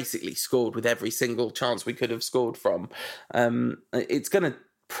we basically scored with every single chance we could have scored from. It's going to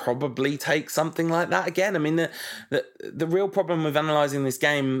probably take something like that again. I mean, the real problem with analysing this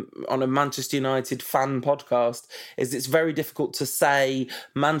game on a Manchester United fan podcast is it's very difficult to say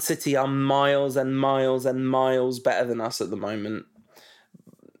Man City are miles and miles and miles better than us at the moment.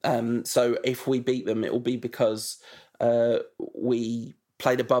 So if we beat them, it will be because we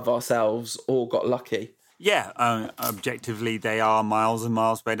played above ourselves or got lucky. Yeah, objectively, they are miles and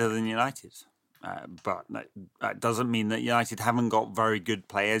miles better than United. But that doesn't mean that United haven't got very good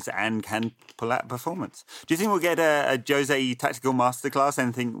players and can pull out a performance. Do you think we'll get a Jose tactical masterclass?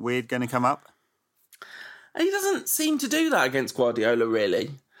 Anything weird going to come up? He doesn't seem to do that against Guardiola,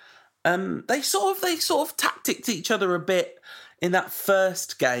 really. They sort of tacticked each other a bit in that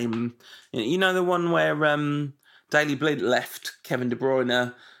first game. You know, the one where Daley Blind left Kevin De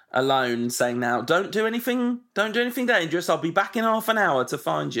Bruyne alone, saying, now, don't do anything dangerous. I'll be back in half an hour to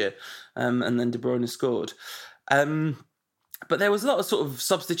find you. And then De Bruyne scored. But there was a lot of sort of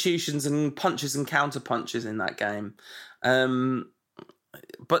substitutions and punches and counter punches in that game.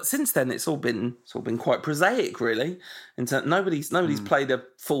 But since then, it's all been quite prosaic, really. Nobody's played a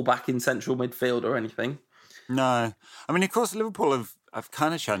full-back in central midfield or anything. No. I mean, of course, Liverpool have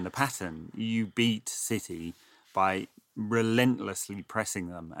kind of shown the pattern. You beat City by relentlessly pressing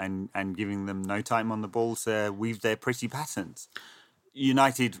them and giving them no time on the ball to weave their pretty patterns.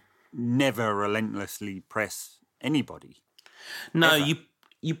 United never relentlessly press anybody. No, ever.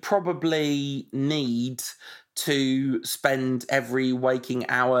 you probably need to spend every waking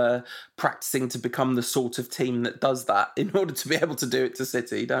hour practicing to become the sort of team that does that in order to be able to do it to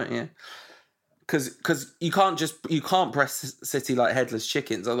City, don't you? Because you can't press City like headless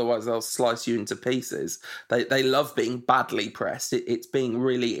chickens, otherwise they'll slice you into pieces. They love being badly pressed. It's being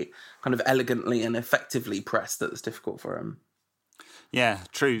really kind of elegantly and effectively pressed that's difficult for them. Yeah,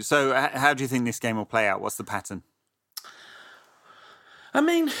 true. So how do you think this game will play out? What's the pattern? I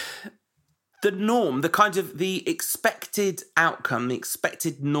mean, the norm, the expected outcome, the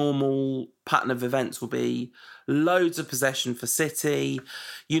expected normal pattern of events will be loads of possession for City.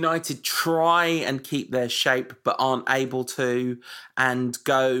 United try and keep their shape but aren't able to, and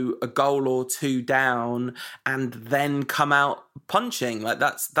go a goal or two down and then come out punching. Like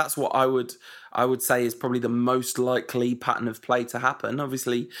that's what I would say is probably the most likely pattern of play to happen.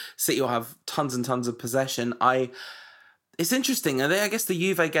 Obviously, City will have tons and tons of possession. It's interesting. I guess the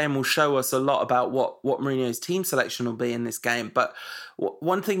Juve game will show us a lot about what Mourinho's team selection will be in this game. But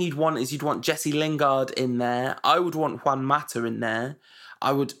one thing you'd want Jesse Lingard in there. I would want Juan Mata in there.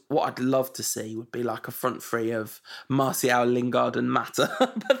 What I'd love to see would be like a front three of Martial, Lingard and Mata.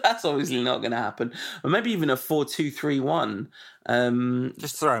 But that's obviously not going to happen. Or maybe even a 4-2-3-1.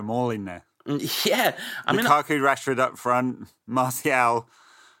 Just throw them all in there. Yeah. Lukaku, Rashford up front, Martial...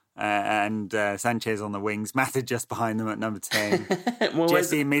 and Sanchez on the wings, Mata just behind them at number 10.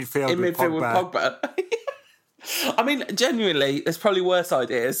 Jesse in midfield with Pogba. I mean, genuinely, there's probably worse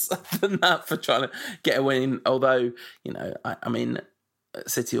ideas than that for trying to get a win. Although, I mean,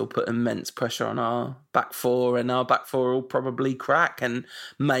 City will put immense pressure on our back four, and our back four will probably crack, and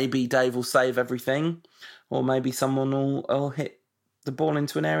maybe Dave will save everything, or maybe someone will hit the ball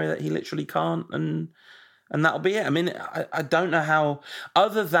into an area that he literally can't, and that'll be it. I mean, I don't know how,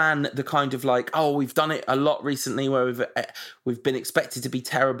 other than the kind of like, we've done it a lot recently where we've been expected to be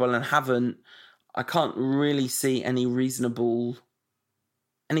terrible and haven't. I can't really see any reasonable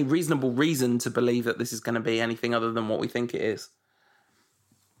reason to believe that this is going to be anything other than what we think it is.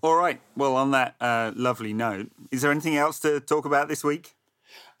 All right. Well, on that lovely note, is there anything else to talk about this week?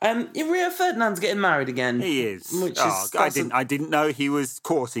 Rio Ferdinand's getting married again. He is. I didn't know he was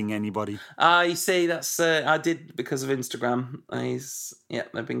courting anybody. You see, that's I did because of Instagram.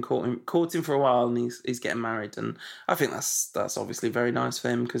 They've been courting for a while, and he's getting married, and I think that's obviously very nice for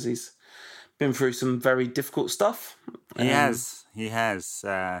him because he's been through some very difficult stuff. He has. He has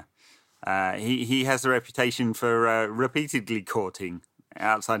a reputation for repeatedly courting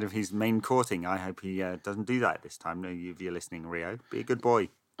outside of his main courting. I hope he doesn't do that this time. No, if you're listening, Rio, be a good boy.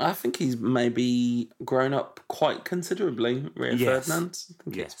 I think he's maybe grown up quite considerably, Rio Ferdinand. I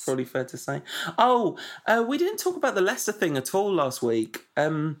think it's probably fair to say. We didn't talk about the Leicester thing at all last week.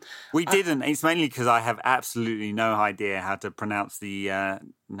 We didn't. It's mainly because I have absolutely no idea how to pronounce the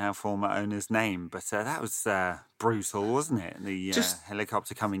now former owner's name. But that was brutal, wasn't it? The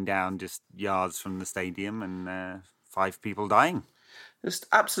helicopter coming down just yards from the stadium and 5 people dying. Just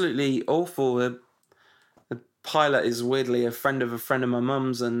absolutely awful. The pilot is weirdly a friend of my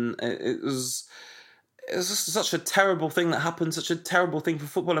mum's, and it was just such a terrible thing that happened, such a terrible thing for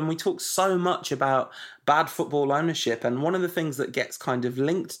football. And we talk so much about bad football ownership, and one of the things that gets kind of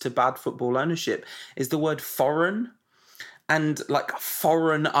linked to bad football ownership is the word foreign. And like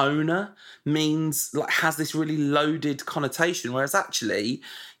foreign owner means like has this really loaded connotation, whereas actually,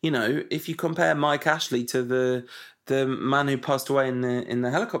 if you compare Mike Ashley to the man who passed away in the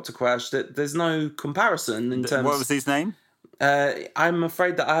helicopter crash, that there's no comparison in terms. What was his name? I'm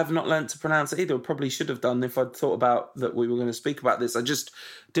afraid that I have not learned to pronounce it either. I probably should have done if I'd thought about that we were going to speak about this. I just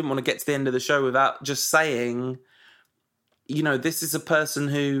didn't want to get to the end of the show without just saying, this is a person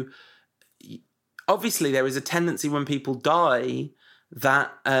who, obviously there is a tendency when people die that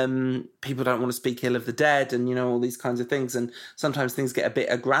people don't want to speak ill of the dead and, all these kinds of things. And sometimes things get a bit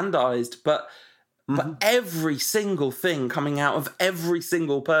aggrandized, but every single thing coming out of every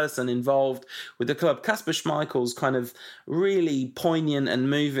single person involved with the club, Kasper Schmeichel's kind of really poignant and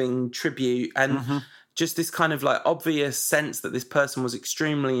moving tribute, and just this kind of like obvious sense that this person was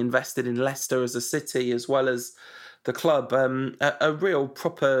extremely invested in Leicester as a city as well as the club. A real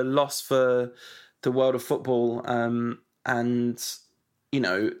proper loss for the world of football, and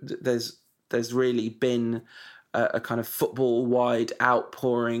there's really been a kind of football-wide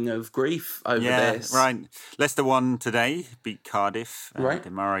outpouring of grief over this. Yeah, right. Leicester won today, beat Cardiff. Right.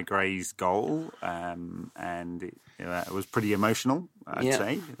 Demarai Gray's goal, and it was pretty emotional, I'd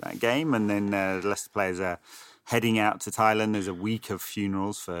say, that game. And then the Leicester players are heading out to Thailand. There's a week of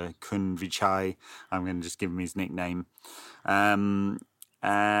funerals for Kun Vichai. I'm going to just give him his nickname.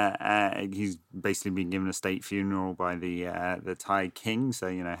 He's basically been given a state funeral by the Thai king, so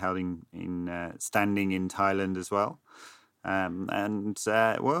held in standing in Thailand as well,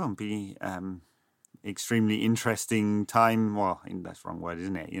 it'll be extremely interesting time. Well, that's the wrong word,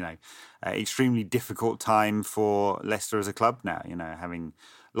 isn't it? Extremely difficult time for Leicester as a club now. Having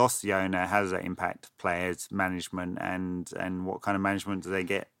lost the owner, how does that impact players, management, and what kind of management do they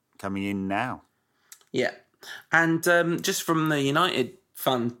get coming in now? Yeah, and just from the United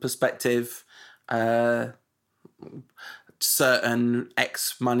fan perspective, certain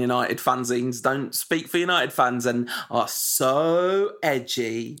ex-Man United fanzines don't speak for United fans and are so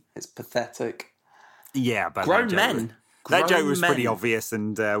edgy. It's pathetic. Yeah, but grown men. That joke was pretty obvious,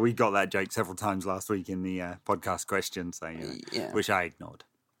 and we got that joke several times last week in the podcast question, so which I ignored.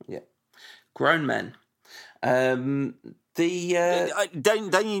 Yeah, grown men. Don't you?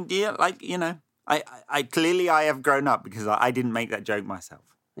 I clearly I have grown up because I didn't make that joke myself.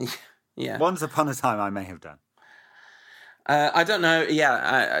 Yeah. Once upon a time, I may have done. I don't know.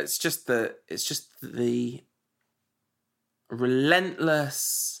 Yeah, it's just the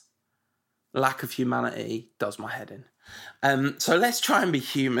relentless lack of humanity does my head in. So let's try and be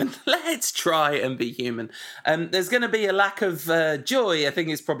human. Let's try and be human. There's going to be a lack of joy, I think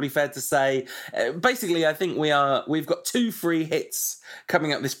it's probably fair to say. Basically, I think we've got 2 free hits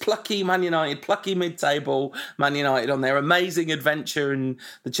coming up. This plucky mid-table Man United on their amazing adventure in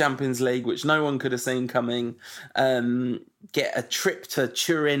the Champions League, which no one could have seen coming. Get a trip to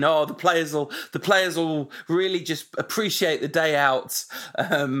Turin. Oh, the players will really just appreciate the day out.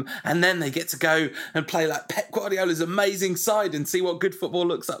 And then they get to go and play like Pep Guardiola's amazing side and see what good football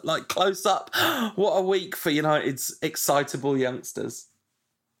looks like close up. What a week for United's excitable youngsters.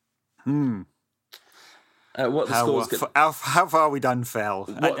 How far are we done, Phil?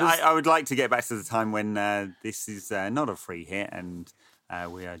 I would like to get back to the time when this is not a free hit and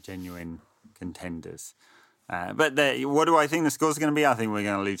we are genuine contenders. But what do I think the score's going to be? I think we're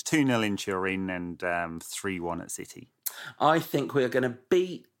going to lose 2-0 in Turin and 3-1 at City. I think we're going to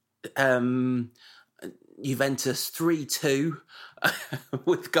beat Juventus 3-2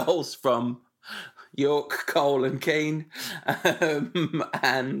 with goals from York, Cole and Keane.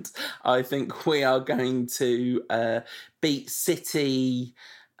 And I think we are going to beat City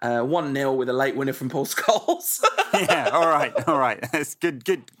 1-0 with a late winner from Paul Scholes. Yeah, all right. That's good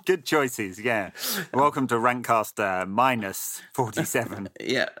choices, yeah. Welcome to Rankcast minus 47.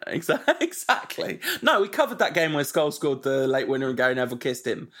 Yeah, exactly. No, we covered that game where Scholes scored the late winner and Gary Neville kissed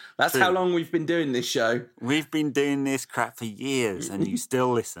him. That's True. How long we've been doing this show. We've been doing this crap for years and you still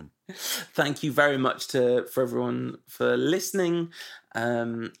listen. Thank you very much for everyone for listening.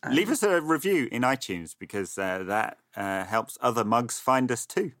 Leave us a review in iTunes because that helps other mugs find us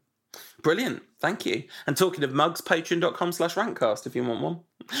too. Brilliant. Thank you. And talking of mugs, patreon.com/Rankcast if you want one.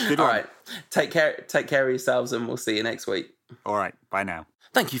 Good All one. right. Take care of yourselves and we'll see you next week. All right. Bye now.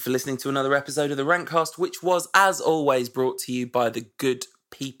 Thank you for listening to another episode of the Rankcast, which was, as always, brought to you by the good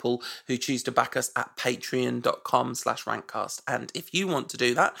people who choose to back us at patreon.com/Rankcast. And if you want to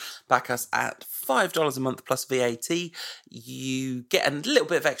do that, back us at $5 a month plus VAT. You get a little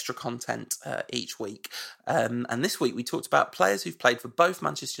bit of extra content each week. And this week we talked about players who've played for both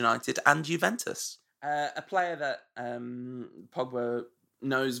Manchester United and Juventus. A player that Pogba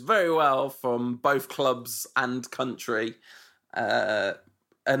knows very well from both clubs and country.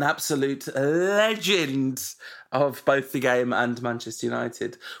 An absolute legend of both the game and Manchester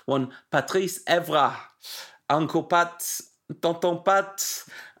United. One Patrice Evra, Uncle Pat, Tonton Pat,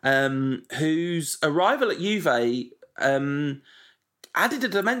 whose arrival at Juve added a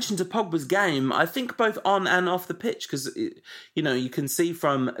dimension to Pogba's game, I think both on and off the pitch, because you can see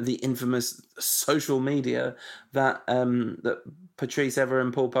from the infamous social media that that Patrice Evra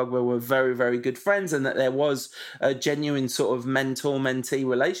and Paul Pogba were very, very good friends, and that there was a genuine sort of mentor-mentee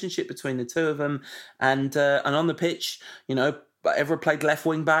relationship between the two of them. And on the pitch, Evra played left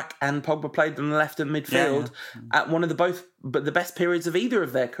wing back and Pogba played on the left of midfield at one of the best periods of either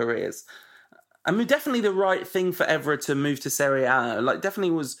of their careers. I mean, definitely the right thing for Evra to move to Serie A.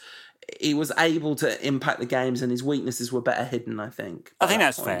 He was able to impact the games and his weaknesses were better hidden, I think. I think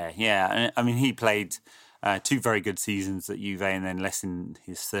that's fair, yeah. I mean, he played 2 very good seasons at Juve and then less in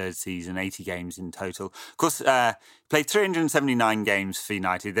his 3rd season, 80 games in total. Of course, played 379 games for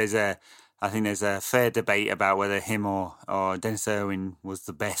United. I think there's a fair debate about whether him or Dennis Irwin was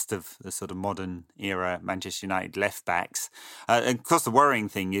the best of the sort of modern era Manchester United left backs. And of course, the worrying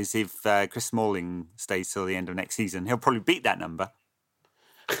thing is if Chris Smalling stays till the end of next season, he'll probably beat that number.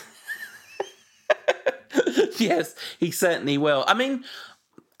 Yes, he certainly will. I mean,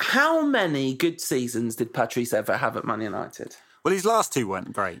 how many good seasons did Patrice Evra have at Man United? Well, his last two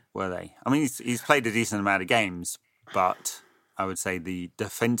weren't great, were they? I mean, he's played a decent amount of games, but I would say the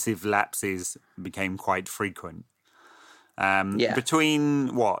defensive lapses became quite frequent. Between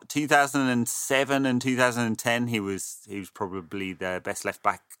 2007 and 2010, he was probably the best left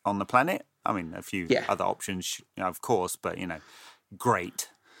back on the planet. I mean, a few other options, of course, but great.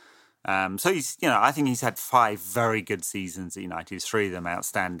 So I think he's had 5 very good seasons at United, 3 of them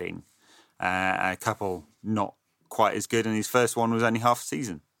outstanding, a couple not quite as good, and his first one was only half a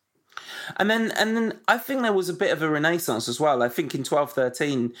season. And then I think there was a bit of a renaissance as well. I think in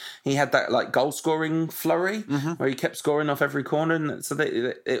 12-13 he had that goal scoring flurry where he kept scoring off every corner, and so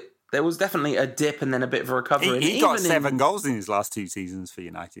there was definitely a dip and then a bit of a recovery. He got 7 goals in his last 2 seasons for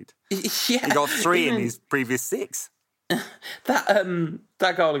United. He got 3 in his previous 6.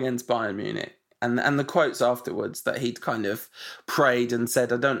 That goal against Bayern Munich and the quotes afterwards that he'd kind of prayed and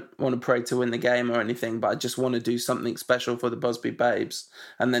said, I don't want to pray to win the game or anything, but I just want to do something special for the Busby Babes.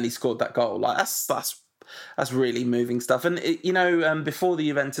 And then he scored that goal. That's really moving stuff. And before the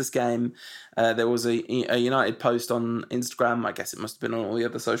Juventus game, there was a United post on Instagram. I guess it must have been on all the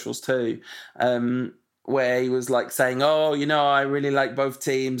other socials too. Where he was saying, I really like both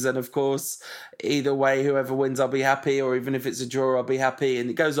teams. And of course, either way, whoever wins, I'll be happy. Or even if it's a draw, I'll be happy. And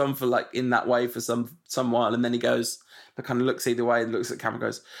it goes on for in that way for some while. And then he goes, kind of looks either way and looks at the camera and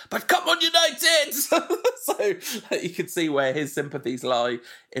goes, but come on, United! So you can see where his sympathies lie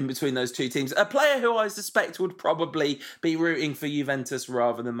in between those two teams. A player who I suspect would probably be rooting for Juventus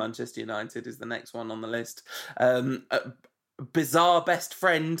rather than Manchester United is the next one on the list. Bizarre best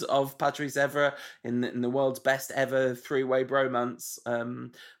friend of Patrice Evra in the world's best ever 3-way bromance,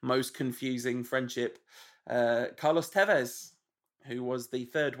 most confusing friendship, Carlos Tevez, who was the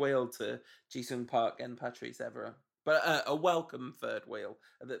third wheel to Ji-sung Park and Patrice Evra, but a welcome third wheel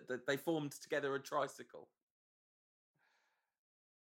that they formed together a tricycle.